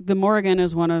 So the Morrigan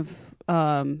is one of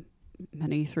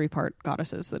many 3-part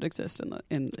goddesses that exist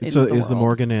in So the is the world.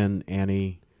 Morrigan and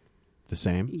Annie the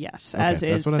same? Yes, Okay, as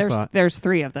that's is. what I thought. There's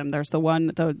 3 of them. There's the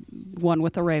one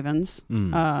with the ravens.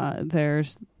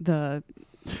 There's the.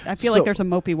 I feel like there's a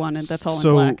mopey one, and that's all in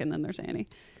black, and then there's Annie.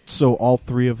 So all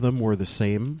 3 of them were the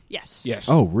same? Yes. Yes.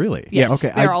 Oh, really? Yes.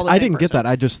 Okay. They're all the I same didn't get person. that.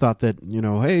 I just thought that,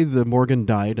 hey, the Morgan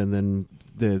died, and then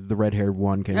the red-haired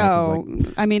one came up. Oh,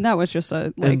 I mean, that was just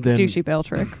a And then- douchey Bale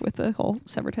trick with the whole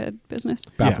severed head business.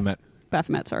 Baphomet.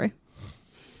 Baphomet, sorry.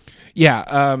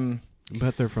 Yeah.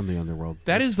 But they're from the underworld.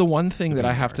 That is the one thing that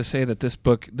I have to say that this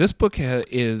book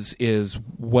is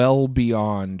well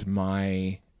beyond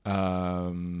my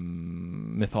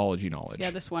mythology knowledge.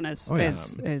 Yeah, this one is yeah.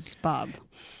 is Bob.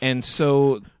 And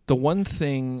so the one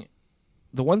thing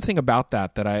about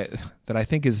that I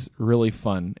think is really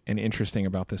fun and interesting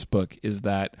about this book is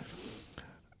that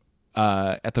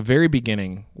at the very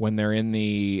beginning, when they're in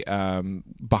the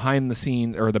behind the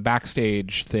scene or the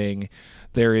backstage thing,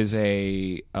 there is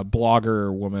a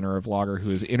blogger woman or a vlogger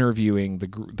who is interviewing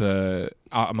the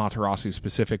Amaterasu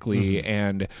specifically,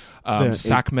 and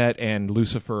Sekhmet and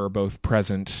Lucifer are both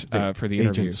present for the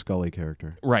interview. Agent Scully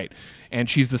character. Right. And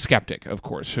she's the skeptic, of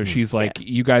course. So she's like,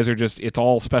 you guys are just, it's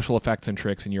all special effects and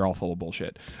tricks and you're all full of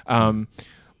bullshit.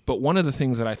 But one of the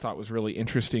things that I thought was really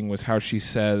interesting was how she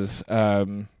says, blah,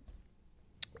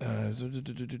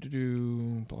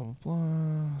 blah,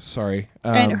 blah. Sorry.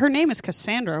 And her name is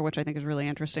Cassandra, which I think is really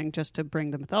interesting, just to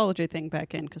bring the mythology thing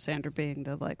back in. Cassandra being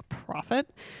the prophet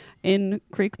in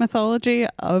Greek mythology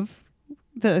of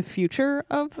the future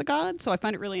of the gods. So I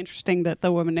find it really interesting that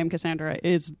the woman named Cassandra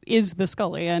is the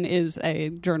Scully and is a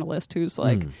journalist who's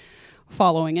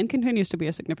following and continues to be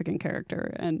a significant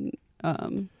character and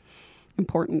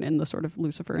important in the sort of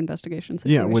Lucifer investigation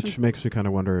situation. Yeah, which makes me kind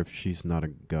of wonder if she's not a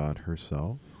god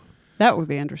herself. That would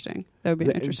be interesting. That would be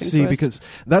an interesting See, twist. because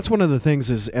that's one of the things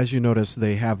is, as you notice,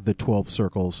 they have the 12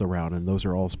 circles around, and those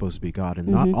are all supposed to be God, and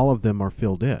not all of them are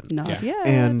filled in. Not yet.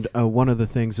 And one of the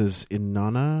things is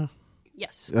Inanna.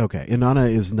 Yes. Okay, Inanna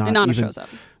is not Inanna even... shows up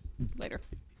later.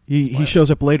 He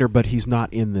shows up later, but he's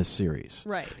not in this series.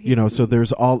 Right. So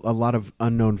there's a lot of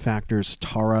unknown factors.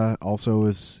 Tara also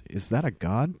is that a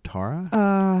god?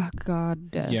 Tara?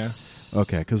 Goddess.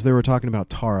 Okay, because they were talking about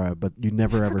Tara, but you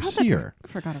never ever see her. I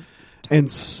forgot.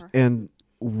 And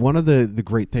one of the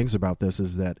great things about this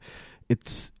is that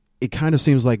it kind of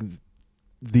seems like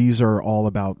these are all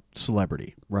about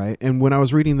celebrity, right? And when I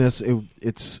was reading this,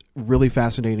 it's really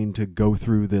fascinating to go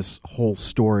through this whole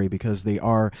story because they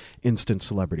are instant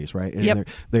celebrities, right? And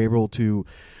they're able to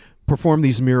perform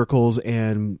these miracles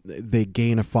and they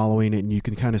gain a following, and you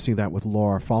can kind of see that with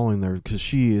Laura following there because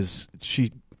she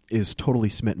is totally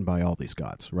smitten by all these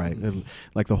gods, right? And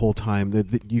like the whole time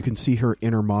you can see her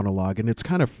inner monologue, and it's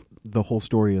kind of the whole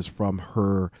story is from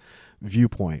her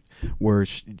viewpoint, where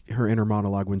her inner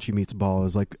monologue when she meets Baal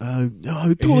is like, I'm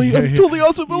totally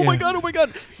awesome. Oh my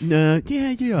god. No,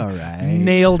 yeah, you're all right.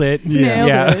 Nailed it.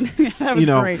 Nailed it. That was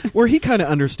great. Where he kind of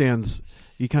understands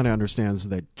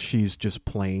that she's just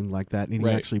playing like that, and he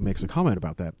actually makes a comment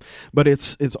about that. But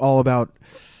it's all about.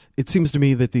 It seems to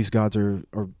me that these gods are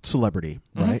celebrity,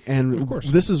 right? And of course,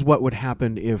 this is what would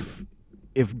happen if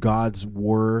gods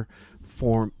were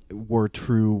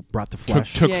true, brought to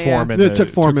flesh, took form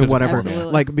and whatever.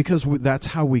 Absolutely. Like because that's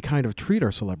how we kind of treat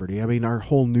our celebrity. I mean, our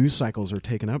whole news cycles are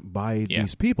taken up by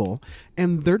these people,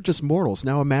 and they're just mortals.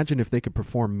 Now imagine if they could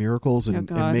perform miracles and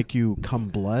make you come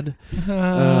blood.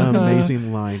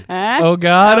 Amazing line. Oh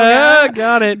God,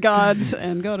 got it. Gods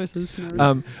and goddesses.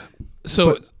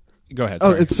 So go ahead.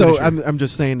 Sorry. I'm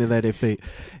just saying that if they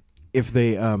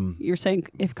you're saying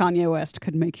if Kanye West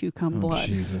could make you come blood.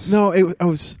 Jesus. No, it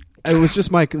was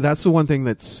just that's the one thing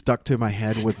that stuck to my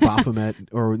head with Baphomet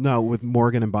with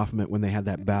Morgan and Baphomet when they had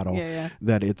that battle.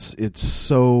 That it's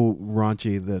so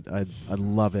raunchy that I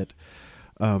love it.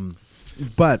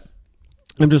 But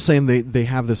I'm just saying they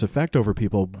have this effect over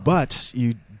people, but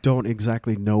you don't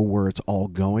exactly know where it's all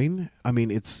going. I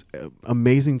mean, it's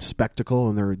amazing spectacle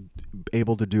and they're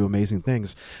able to do amazing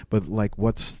things, but like,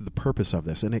 what's the purpose of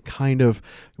this? And it kind of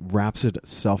wraps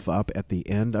itself up at the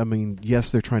end. I mean,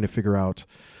 yes, they're trying to figure out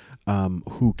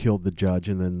who killed the judge,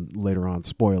 and then later on,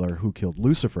 spoiler, who killed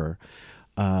Lucifer.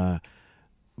 And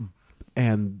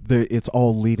it's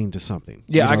all leading to something.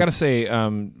 Yeah, I got to say,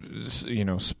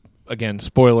 again,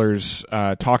 spoilers,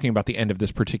 talking about the end of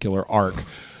this particular arc,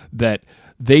 that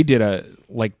they did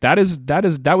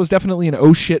that was definitely an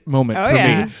oh shit moment for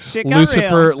me. Shit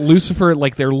got real. Lucifer,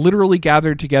 like they're literally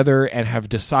gathered together and have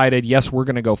decided, yes, we're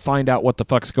going to go find out what the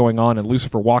fuck's going on. And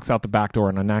Lucifer walks out the back door,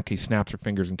 and Ananke snaps her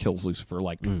fingers and kills Lucifer,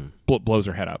 like blows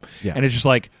her head up. Yeah. And it's just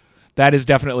like, that is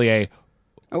definitely a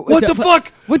what the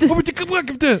fuck? What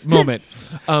the moment?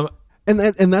 And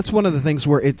that's one of the things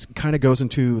where it kind of goes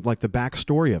into like the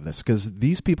backstory of this, because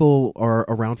these people are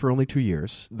around for only 2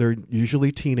 years. They're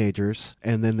usually teenagers,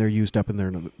 and then they're used up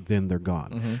and then they're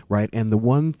gone, right? And the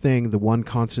one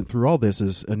constant through all this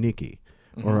is Ananke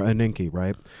or Ananke,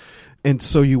 right? And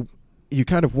so you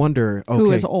kind of wonder, okay,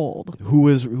 who is old? Who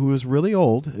is really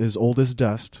old? As old as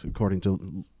dust, according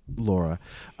to Laura.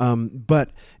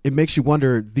 But it makes you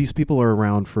wonder, these people are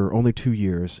around for only 2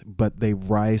 years, but they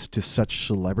rise to such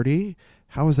celebrity.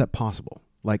 How is that possible?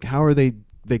 Like, how are they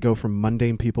go from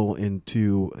mundane people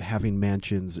into having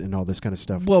mansions and all this kind of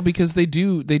stuff? Well, because they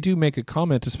do make a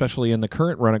comment, especially in the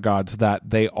current run of gods, that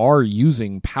they are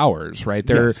using powers, right?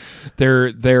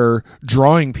 They're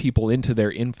drawing people into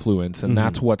their influence, and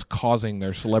that's what's causing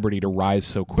their celebrity to rise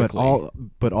so quickly.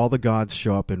 But all the gods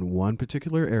show up in one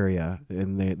particular area,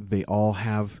 and they all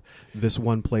have this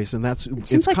one place, and that's it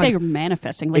seems like they're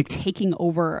manifesting, like taking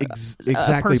over exactly.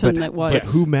 A person that was. But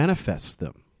who manifests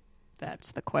them?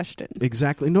 That's the question.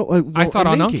 Exactly. No, I thought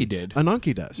Ananke did.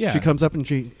 Ananke does. Yeah. She comes up and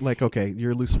she like, okay,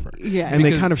 you're Lucifer. Yeah. And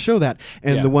they kind of show that.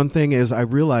 And the one thing is, I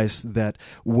realized that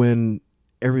when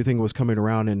everything was coming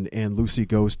around and Lucy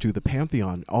goes to the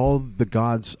pantheon, all the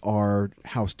gods are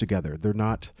housed together. They're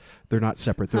not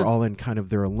separate. They're all in kind of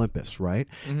their Olympus, right?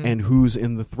 And who's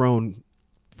in the throne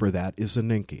for that is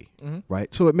Ananke,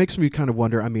 right? So it makes me kind of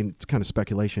wonder, I mean, it's kind of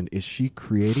speculation, is she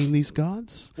creating these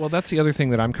gods? Well, that's the other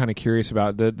thing that I'm kind of curious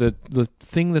about. The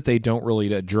thing that they don't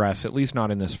really address, at least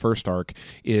not in this first arc,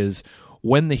 is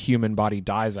when the human body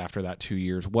dies after that 2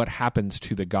 years, what happens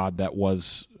to the god that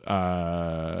was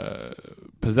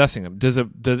possessing them?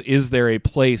 Is there a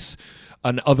place,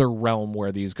 another realm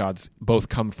where these gods both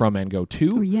come from and go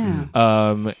to? Oh,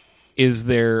 yeah. Is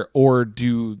there, or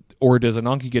does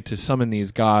Ananke get to summon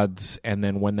these gods, and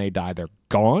then when they die, they're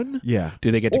gone? Yeah.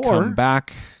 Do they get to come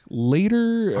back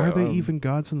later? Are they even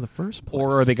gods in the first place?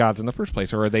 Or are they gods in the first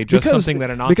place? Or are they just something that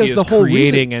Ananke is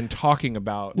creating and talking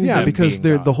about? Yeah, because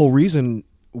the whole reason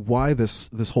why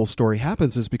this whole story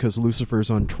happens is because Lucifer's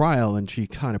on trial, and she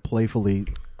kind of playfully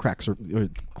clicks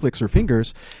her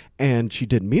fingers, and she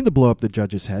didn't mean to blow up the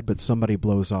judge's head, but somebody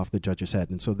blows off the judge's head,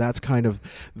 and so that's kind of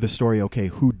the story. Okay,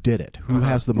 who did it? Who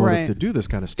has the motive to do this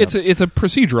kind of stuff? It's a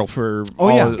procedural for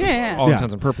all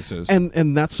intents and purposes,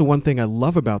 and that's the one thing I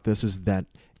love about this, is that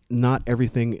not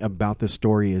everything about this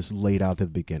story is laid out at the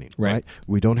beginning, right?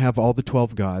 We don't have all the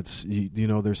 12 gods. You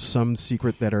know, there's some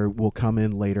secret that will come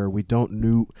in later. We don't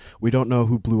know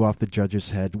who blew off the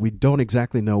judge's head. We don't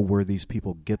exactly know where these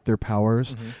people get their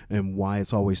powers and why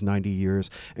it's always 90 years.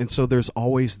 And so there's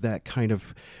always that kind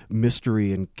of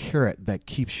mystery and carrot that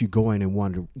keeps you going and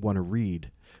want to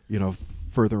read, you know,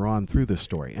 further on through this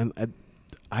story. And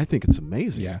I think it's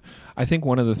amazing. Yeah, I think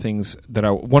one of the things I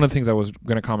was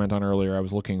going to comment on earlier, I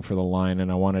was looking for the line and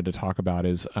I wanted to talk about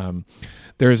is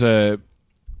there's a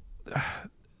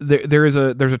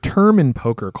term in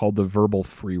poker called the verbal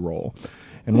free roll,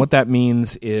 and what that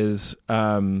means is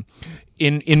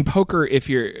in poker, if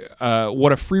you're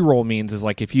what a free roll means is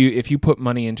like if you put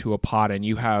money into a pot and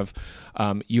you have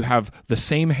the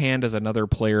same hand as another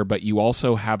player, but you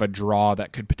also have a draw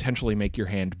that could potentially make your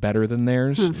hand better than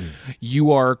theirs,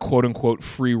 you are quote unquote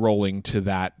free rolling to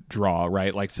that draw,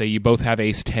 right? Like say you both have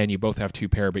ace 10, you both have two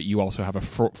pair, but you also have a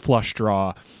flush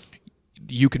draw.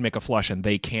 You can make a flush and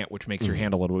they can't, which makes your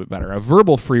hand a little bit better. A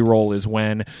verbal free roll is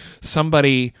when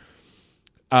somebody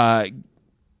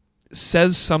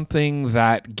says something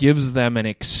that gives them an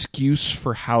excuse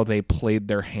for how they played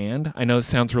their hand. I know it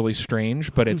sounds really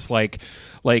strange, but it's like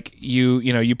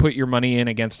you put your money in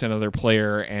against another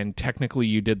player and technically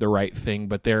you did the right thing,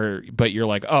 but you're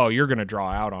like, oh, you're going to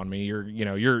draw out on me. You're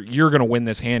going to win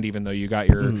this hand even though you got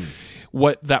your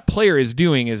What that player is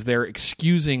doing is they're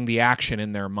excusing the action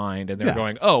in their mind, and they're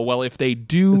going, "Oh, well, if they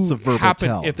do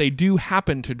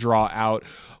happen to draw out,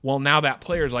 well, now that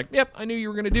player's like, yep, I knew you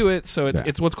were going to do it." So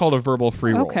it's what's called a verbal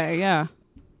free roll. Okay, yeah.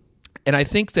 And I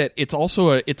think that it's also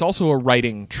a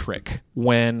writing trick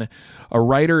when a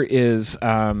writer is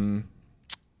in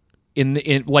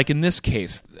this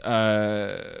case,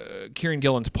 Kieran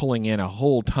Gillen's pulling in a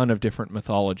whole ton of different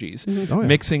mythologies,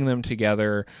 mixing them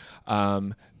together,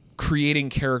 creating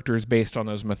characters based on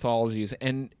those mythologies,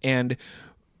 and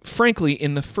frankly,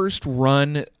 in the first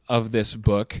run of this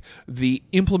book, the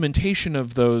implementation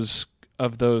of those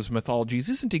of those mythologies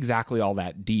isn't exactly all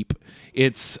that deep.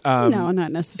 It's no,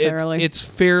 not necessarily. It's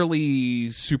fairly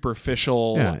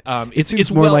superficial. Yeah.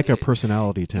 It's more like a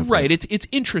personality template. Right. It's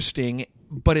interesting,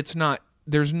 but it's not.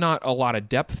 There's not a lot of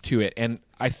depth to it, and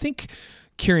I think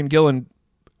Kieran Gillen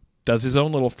does his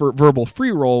own little verbal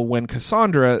free roll when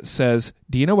Cassandra says,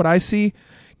 "Do you know what I see?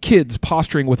 Kids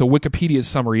posturing with a Wikipedia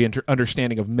summary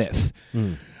understanding of myth."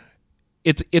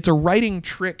 It's a writing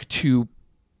trick to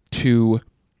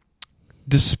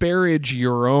disparage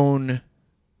your own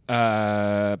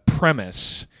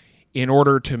premise in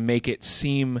order to make it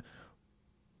seem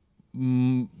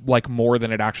like more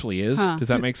than it actually is. Does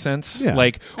that make sense? Yeah.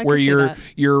 Like I where can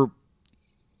see that.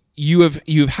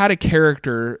 you've had a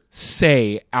character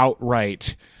say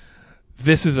outright,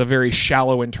 this is a very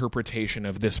shallow interpretation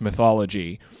of this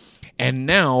mythology, and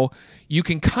now you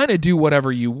can kind of do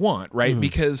whatever you want, right?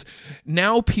 Because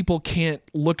now people can't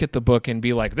look at the book and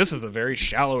be like, this is a very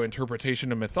shallow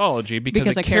interpretation of mythology,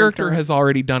 because a character has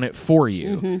already done it for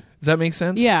you. Does that make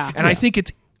sense? Yeah. And I think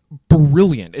it's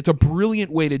brilliant. It's a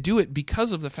brilliant way to do it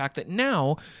because of the fact that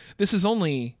now this is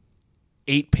only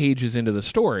 8 pages into the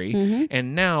story,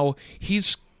 and now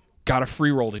he's got a free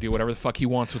roll to do whatever the fuck he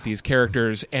wants with these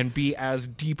characters and be as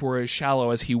deep or as shallow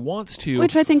as he wants to,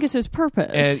 which I think is his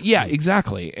purpose. and yeah,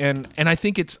 exactly. And I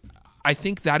think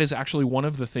that is actually one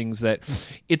of the things that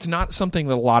it's not something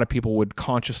that a lot of people would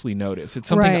consciously notice. It's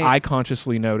something Right. I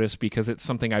consciously notice because it's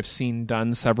something I've seen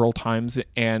done several times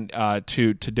and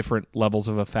to different levels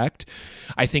of effect.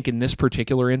 I think in this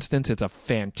particular instance, it's a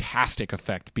fantastic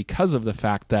effect because of the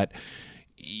fact that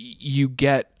you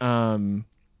get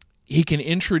he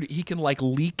can like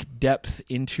leak depth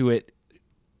into it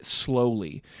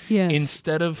slowly. Yes.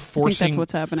 Instead of I think forcing that's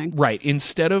what's happening. Right.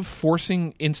 Instead of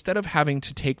having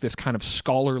to take this kind of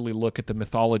scholarly look at the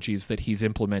mythologies that he's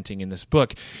implementing in this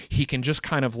book, he can just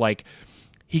kind of like,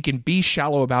 he can be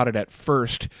shallow about it at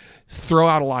first, throw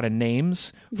out a lot of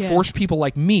names, force people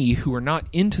like me who are not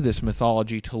into this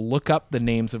mythology to look up the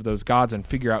names of those gods and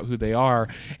figure out who they are,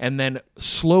 and then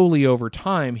slowly over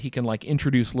time he can like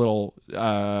introduce little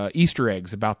Easter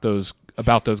eggs about those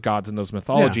gods and those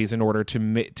mythologies in order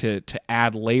to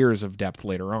add layers of depth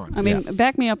later on. I mean,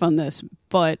 back me up on this,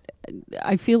 but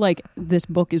I feel like this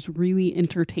book is really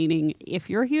entertaining if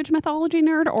you're a huge mythology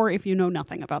nerd or if you know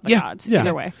nothing about the gods. Yeah.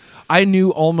 Either way. I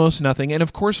knew almost nothing, and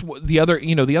of course the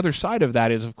other side of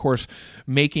that is, of course,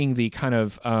 making the kind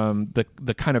of the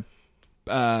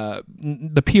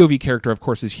POV character, of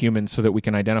course, is human, so that we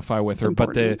can identify with her.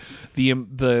 Important.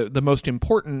 But the most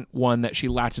important one that she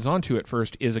latches onto at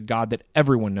first is a god that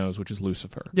everyone knows, which is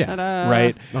Lucifer. Yeah. Ta-da.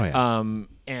 Right. Oh, yeah.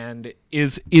 And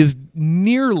is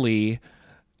nearly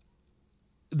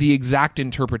the exact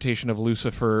interpretation of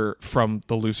Lucifer from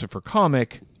the Lucifer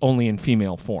comic, only in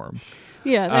female form.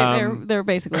 Yeah, they're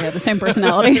basically have the same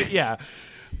personality. Yeah.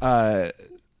 I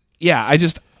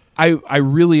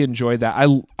really enjoyed that.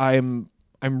 I'm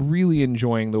really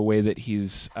enjoying the way that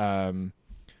he's kind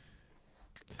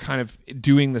of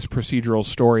doing this procedural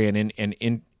story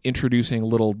and introducing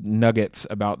little nuggets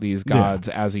about these gods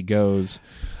as he goes.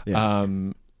 Yeah.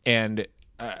 And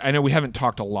I know we haven't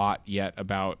talked a lot yet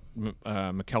about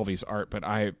McKelvey's art, but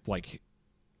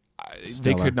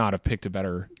they could not have picked a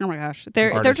better. Oh my gosh,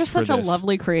 they're artist just for such a this.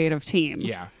 lovely creative team.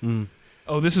 Yeah.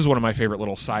 Oh, this is one of my favorite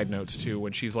little side notes too.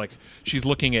 When she's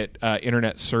looking at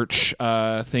internet search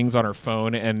things on her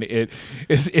phone, and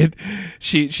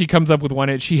she comes up with one.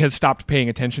 And she has stopped paying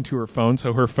attention to her phone,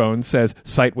 so her phone says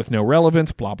 "site with no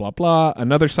relevance," blah blah blah.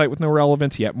 Another site with no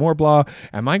relevance, yet more blah.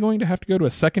 Am I going to have to go to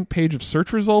a second page of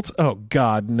search results? Oh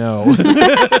God, no!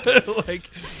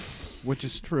 Which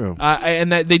is true.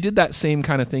 And that they did that same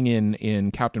kind of thing in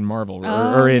Captain Marvel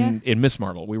in Miss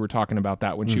Marvel. We were talking about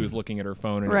that when she was looking at her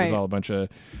phone, and it was all a bunch of.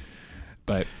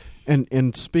 But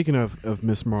and speaking of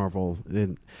Miss Marvel,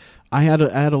 I had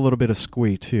a little bit of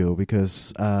squee too,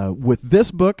 because with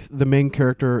this book the main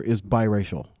character is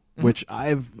biracial, which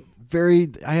I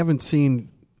haven't seen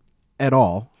at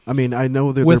all. I mean, I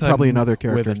know that there are probably another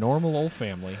character with a normal old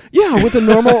family. Yeah, with a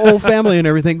normal old family and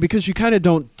everything, because you kind of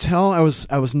don't tell. I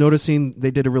was noticing they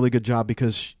did a really good job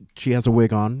because she has a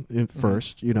wig on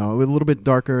first, a little bit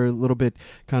darker, a little bit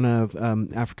kind of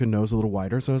African nose, a little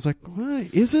wider. So I was like,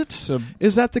 is it?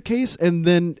 Is that the case? And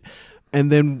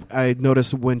then I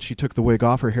noticed when she took the wig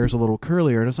off, her hair's a little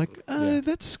curlier, and I was like,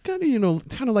 that's kind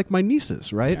of like my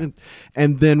niece's, right? Yeah.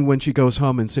 And then when she goes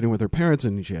home and sitting with her parents,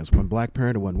 and she has one black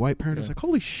parent and one white parent, I was like,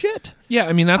 holy shit! Yeah,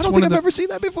 I mean that's I don't one think of I've ever seen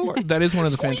that before. That is one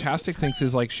of the fantastic things.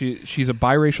 Is like she's a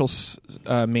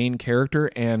biracial main character,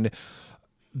 and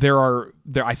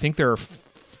I think there are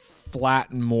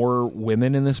flat more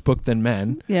women in this book than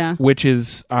men. Yeah. Which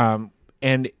is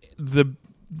it's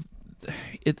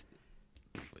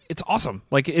awesome.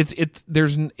 Like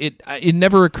it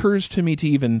never occurs to me to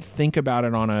even think about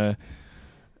it on a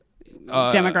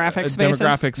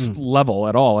demographics level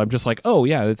at all. I'm just like, oh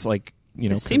yeah, it's like,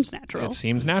 it seems natural. It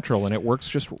seems natural, and it works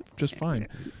just fine.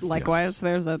 Likewise,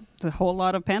 there's a whole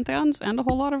lot of pantheons and a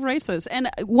whole lot of races. And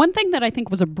one thing that I think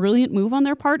was a brilliant move on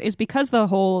their part is because the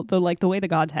way the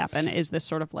gods happen is this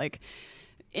sort of like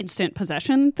instant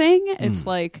possession thing. It's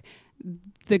like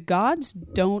the gods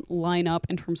don't line up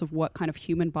in terms of what kind of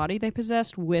human body they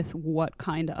possessed with what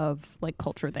kind of like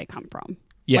culture they come from.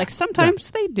 Yeah. Like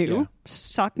sometimes they do. Yeah.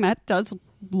 Sekhmet does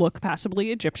look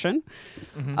passably Egyptian.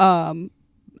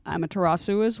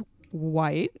 Amaterasu is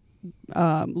white.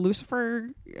 Lucifer,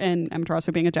 and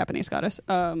Amaterasu being a Japanese goddess,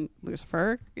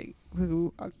 Lucifer,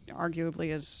 who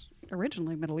arguably is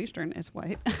originally Middle Eastern, is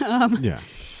white.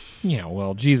 Yeah,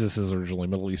 well, Jesus is originally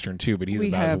Middle Eastern too, but he's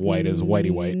about as white as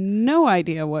whitey white. No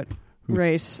idea what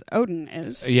race Odin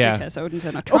is. Yeah, because Odin's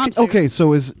in a Tron suit. Okay,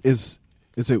 so is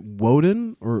it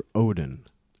Woden or Odin?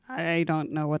 I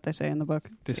don't know what they say in the book.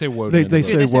 They say Woden. They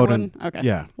say Woden. Okay.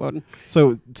 Yeah. Woden.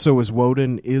 So is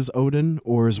Woden Odin,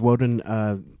 or is Woden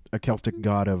a Celtic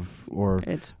god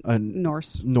it's a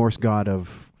Norse god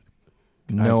of?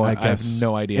 No, I guess, I have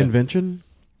no idea. Invention.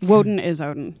 Woden is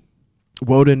Odin.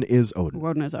 Woden is Odin.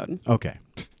 Woden is Odin. Okay.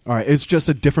 All right. It's just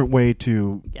a different way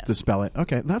to spell it.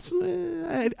 Okay. That's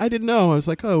I didn't know. I was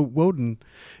like, oh, Woden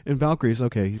in Valkyries.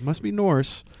 Okay, he must be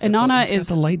Norse. Inanna is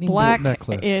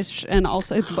black-ish, and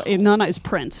also Inanna is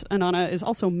prince. Inanna is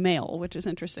also male, which is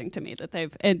interesting to me that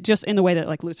they've just in the way that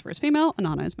like Lucifer is female,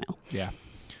 Inanna is male. Yeah.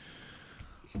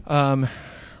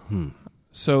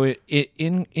 So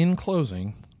in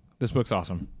closing, this book's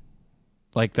awesome.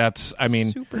 Like that's, I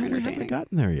mean, super I entertaining. haven't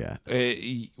gotten there yet.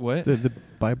 What? The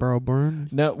Buy, Borrow, Burn?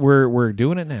 No, we're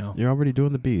doing it now. You're already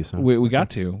doing the bees, huh? We got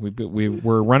to.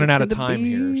 We're running out of time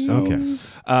here. So, okay.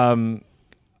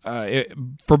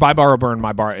 For Buy, Borrow, Burn,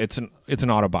 it's an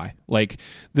auto buy. Like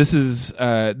this was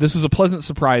a pleasant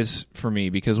surprise for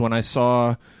me because when I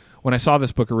saw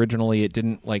this book originally, it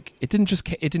didn't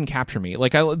capture me.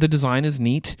 Like the design is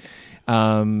neat,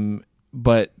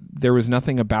 but there was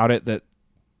nothing about it that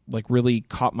like really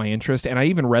caught my interest. And I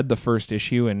even read the first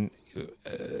issue and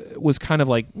was kind of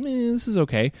like, this is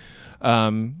okay.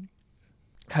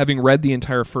 Having read the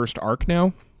entire first arc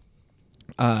now,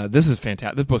 this is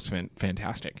fantastic. This book's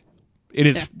fantastic. It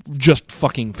is just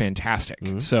fucking fantastic.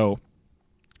 Mm-hmm. So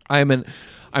I'm an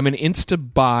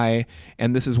insta buy,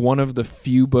 and this is one of the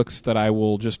few books that I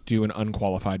will just do an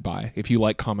unqualified buy. If you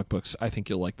like comic books, I think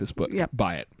you'll like this book. Yep.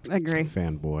 Buy it. Agree.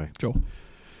 Fanboy. Joel.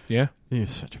 Yeah? He's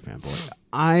such a fanboy.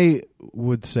 I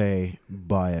would say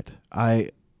buy it.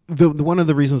 The one of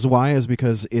the reasons why is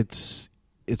because it's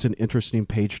an interesting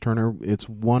page turner. It's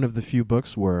one of the few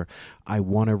books where I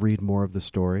want to read more of the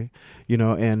story,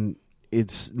 and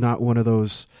it's not one of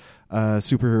those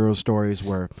superhero stories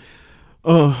where,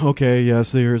 oh, okay,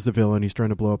 yes, here's the villain. He's trying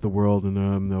to blow up the world,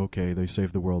 and okay, they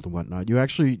save the world and whatnot. You're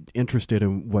actually interested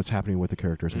in what's happening with the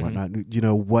characters and whatnot.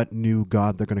 What new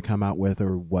god they're going to come out with,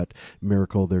 or what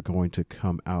miracle they're going to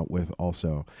come out with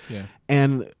also. Yeah.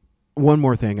 And one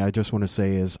more thing I just want to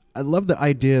say is I love the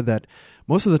idea that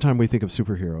most of the time we think of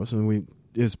superheroes, and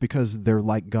is because they're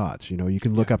like gods. You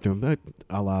can look up to them,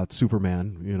 a la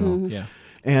Superman. Mm-hmm. Yeah.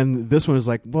 And this one is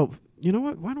like, well, you know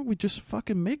what? Why don't we just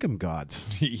fucking make them gods?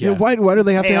 Yeah. Why do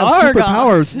they have to have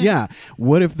superpowers? Yeah.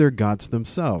 What if they're gods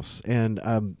themselves? And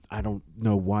I don't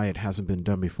know why it hasn't been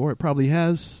done before. It probably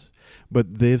has,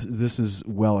 but this is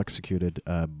well executed.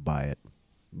 Buy it.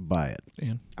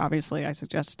 Dan. Obviously, I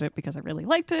suggested it because I really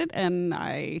liked it, and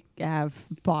I have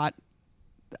bought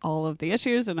all of the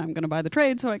issues, and I'm going to buy the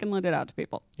trade so I can lend it out to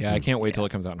people. Yeah, I can't wait till it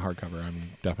comes out in hardcover.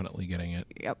 I'm definitely getting it.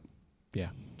 Yep. Yeah.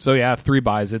 So yeah, 3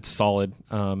 buys. It's solid.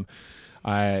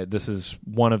 This is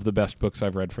one of the best books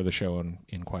I've read for the show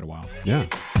in quite a while. Yeah.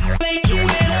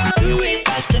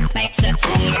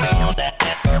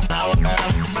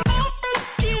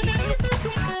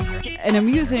 An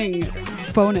amusing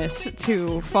bonus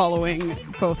to following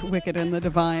both Wicked and the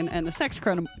Divine and the Sex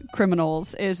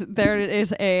Criminals is there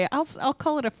is I'll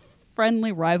call it a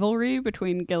friendly rivalry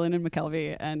between Gillen and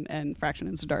McKelvey and Fraction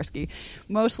and Zdarsky.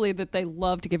 Mostly that they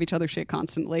love to give each other shit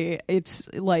constantly. It's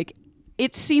like,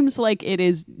 it seems like it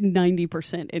is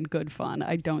 90% in good fun.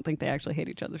 I don't think they actually hate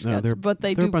each other's guts.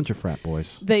 They're a bunch of frat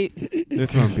boys. They're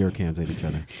throwing beer cans at each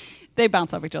other. they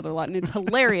bounce off each other a lot, and it's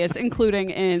hilarious,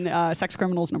 including in Sex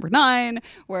Criminals #9,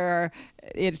 where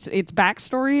it's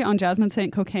backstory on Jasmine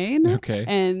St. Cocaine. Okay.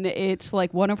 And it's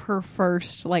like one of her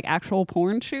first like actual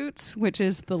porn shoots, which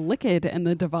is The Liquid and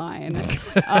the Divine.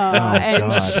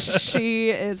 And God.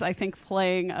 she is, I think,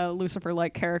 playing a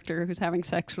Lucifer-like character who's having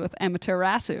sex with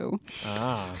Amaterasu.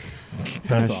 Ah.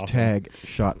 That's Hashtag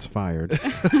shots fired.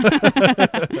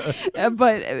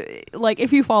 But like,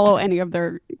 if you follow any of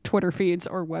their Twitter feeds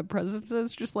or web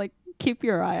presences, just like keep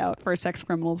your eye out for Sex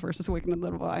Criminals versus Wicked and the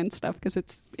Divine stuff, because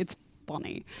it's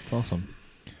funny. It's awesome.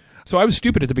 So I was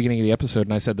stupid at the beginning of the episode,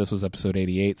 and I said this was episode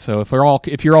 88. So if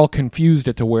you're all confused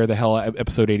as to where the hell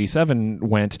episode 87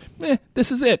 went,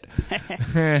 this is it.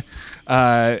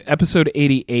 Episode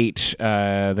 88.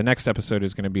 The next episode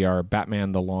is going to be our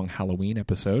Batman: The Long Halloween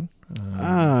episode.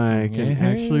 I can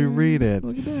actually read it.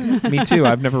 Look at that. Me too.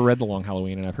 I've never read The Long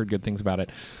Halloween, and I've heard good things about it.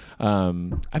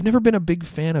 I've never been a big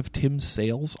fan of Tim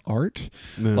Sale's art.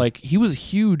 No. Like, he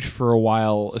was huge for a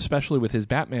while, especially with his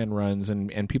Batman runs,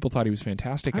 and people thought he was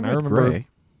fantastic. And I remember, Gray.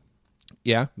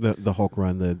 Yeah, the Hulk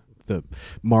run, the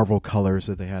Marvel colors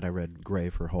that they had. I read Gray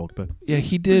for Hulk, but yeah,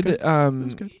 he did.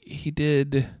 good. He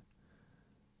did.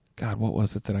 God, what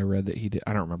was it that I read that he did?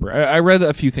 I don't remember. I read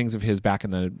a few things of his back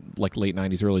in the late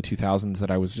 90s, early 2000s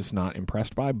that I was just not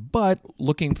impressed by. But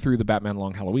looking through the Batman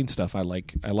Long Halloween stuff, I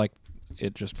like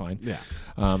it just fine. yeah.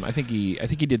 I think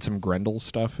he did some Grendel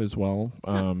stuff as well.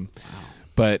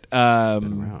 But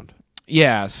Been around.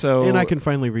 yeah, so And I can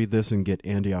finally read this and get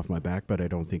Andy off my back, but I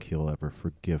don't think he'll ever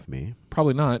forgive me.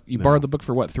 probably not. You No. borrowed the book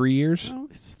for what, 3 years? Well,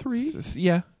 it's 3,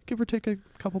 Yeah. give or take a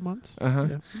couple months.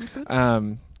 Uh-huh.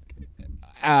 Yeah.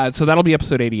 So that'll be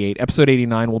episode 88. Episode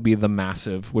 89 will be The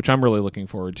Massive, which I'm really looking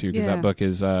forward to because Yeah. that book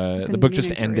is the Been book just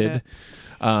meaning to read ended.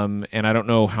 And I don't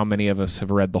know how many of us have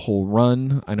read the whole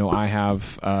run. I know I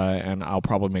have, and I'll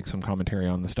probably make some commentary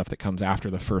on the stuff that comes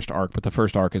after the first arc. But the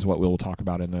first arc is what we will talk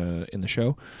about in the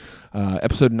show.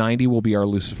 Episode 90 will be our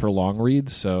Lucifer long read,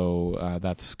 so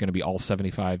that's going to be all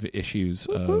 75 issues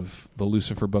of the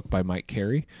Lucifer book by Mike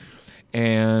Carey.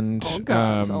 And All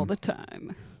gods all the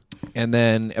time. and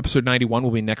then episode 91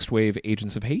 will be Next Wave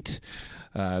Agents of Hate.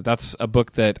 That's a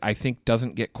book that I think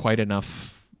doesn't get quite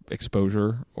enough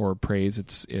exposure or praise.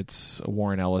 It's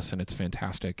Warren Ellis, and it's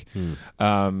fantastic.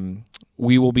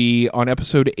 We will be on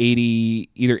episode 80,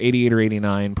 either 88 or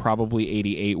 89, probably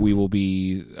 88. We will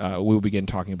begin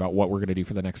talking about what we're going to do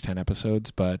for the next 10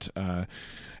 episodes. But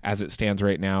as it stands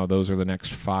right now, those are the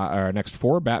next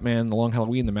four: Batman, The Long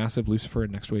Halloween, The Massive, Lucifer,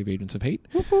 and Next Wave Agents of Hate.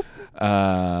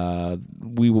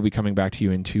 We will be coming back to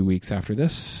you in 2 weeks after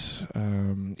this.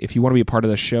 If you want to be a part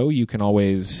of the show, you can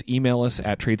always email us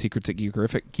at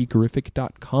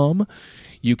tradesecrets@geekerific.com.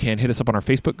 You can hit us up on our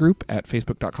Facebook group at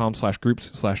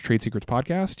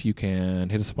facebook.com/groups/tradesecretspodcast. You can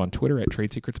hit us up on Twitter at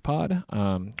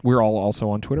tradesecretspod. We're all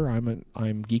also on Twitter.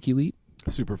 I'm Geek Elite.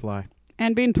 Superfly.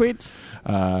 And Bean tweets.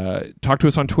 Talk to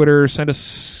us on Twitter. Send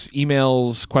us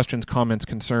emails, questions, comments,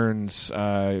 concerns.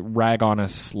 Rag on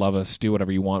us, love us, do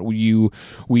whatever you want. We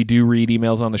do read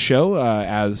emails on the show,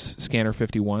 as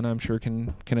Scanner51 I'm sure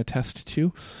can attest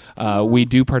to. We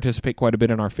do participate quite a bit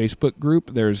in our Facebook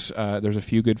group. There's a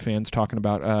few good fans talking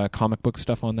about comic book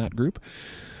stuff on that group.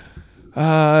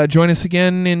 Join us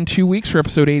again in 2 weeks for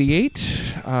episode 88.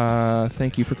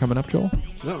 Thank you for coming up, Joel.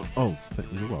 You're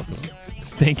welcome.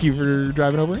 Thank you for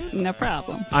driving over here. No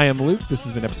problem. I am Luke. This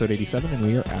has been episode 87, and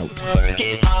we are out. Work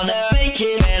it harder, make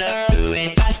it better, do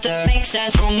it faster, makes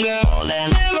us stronger, more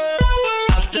than ever.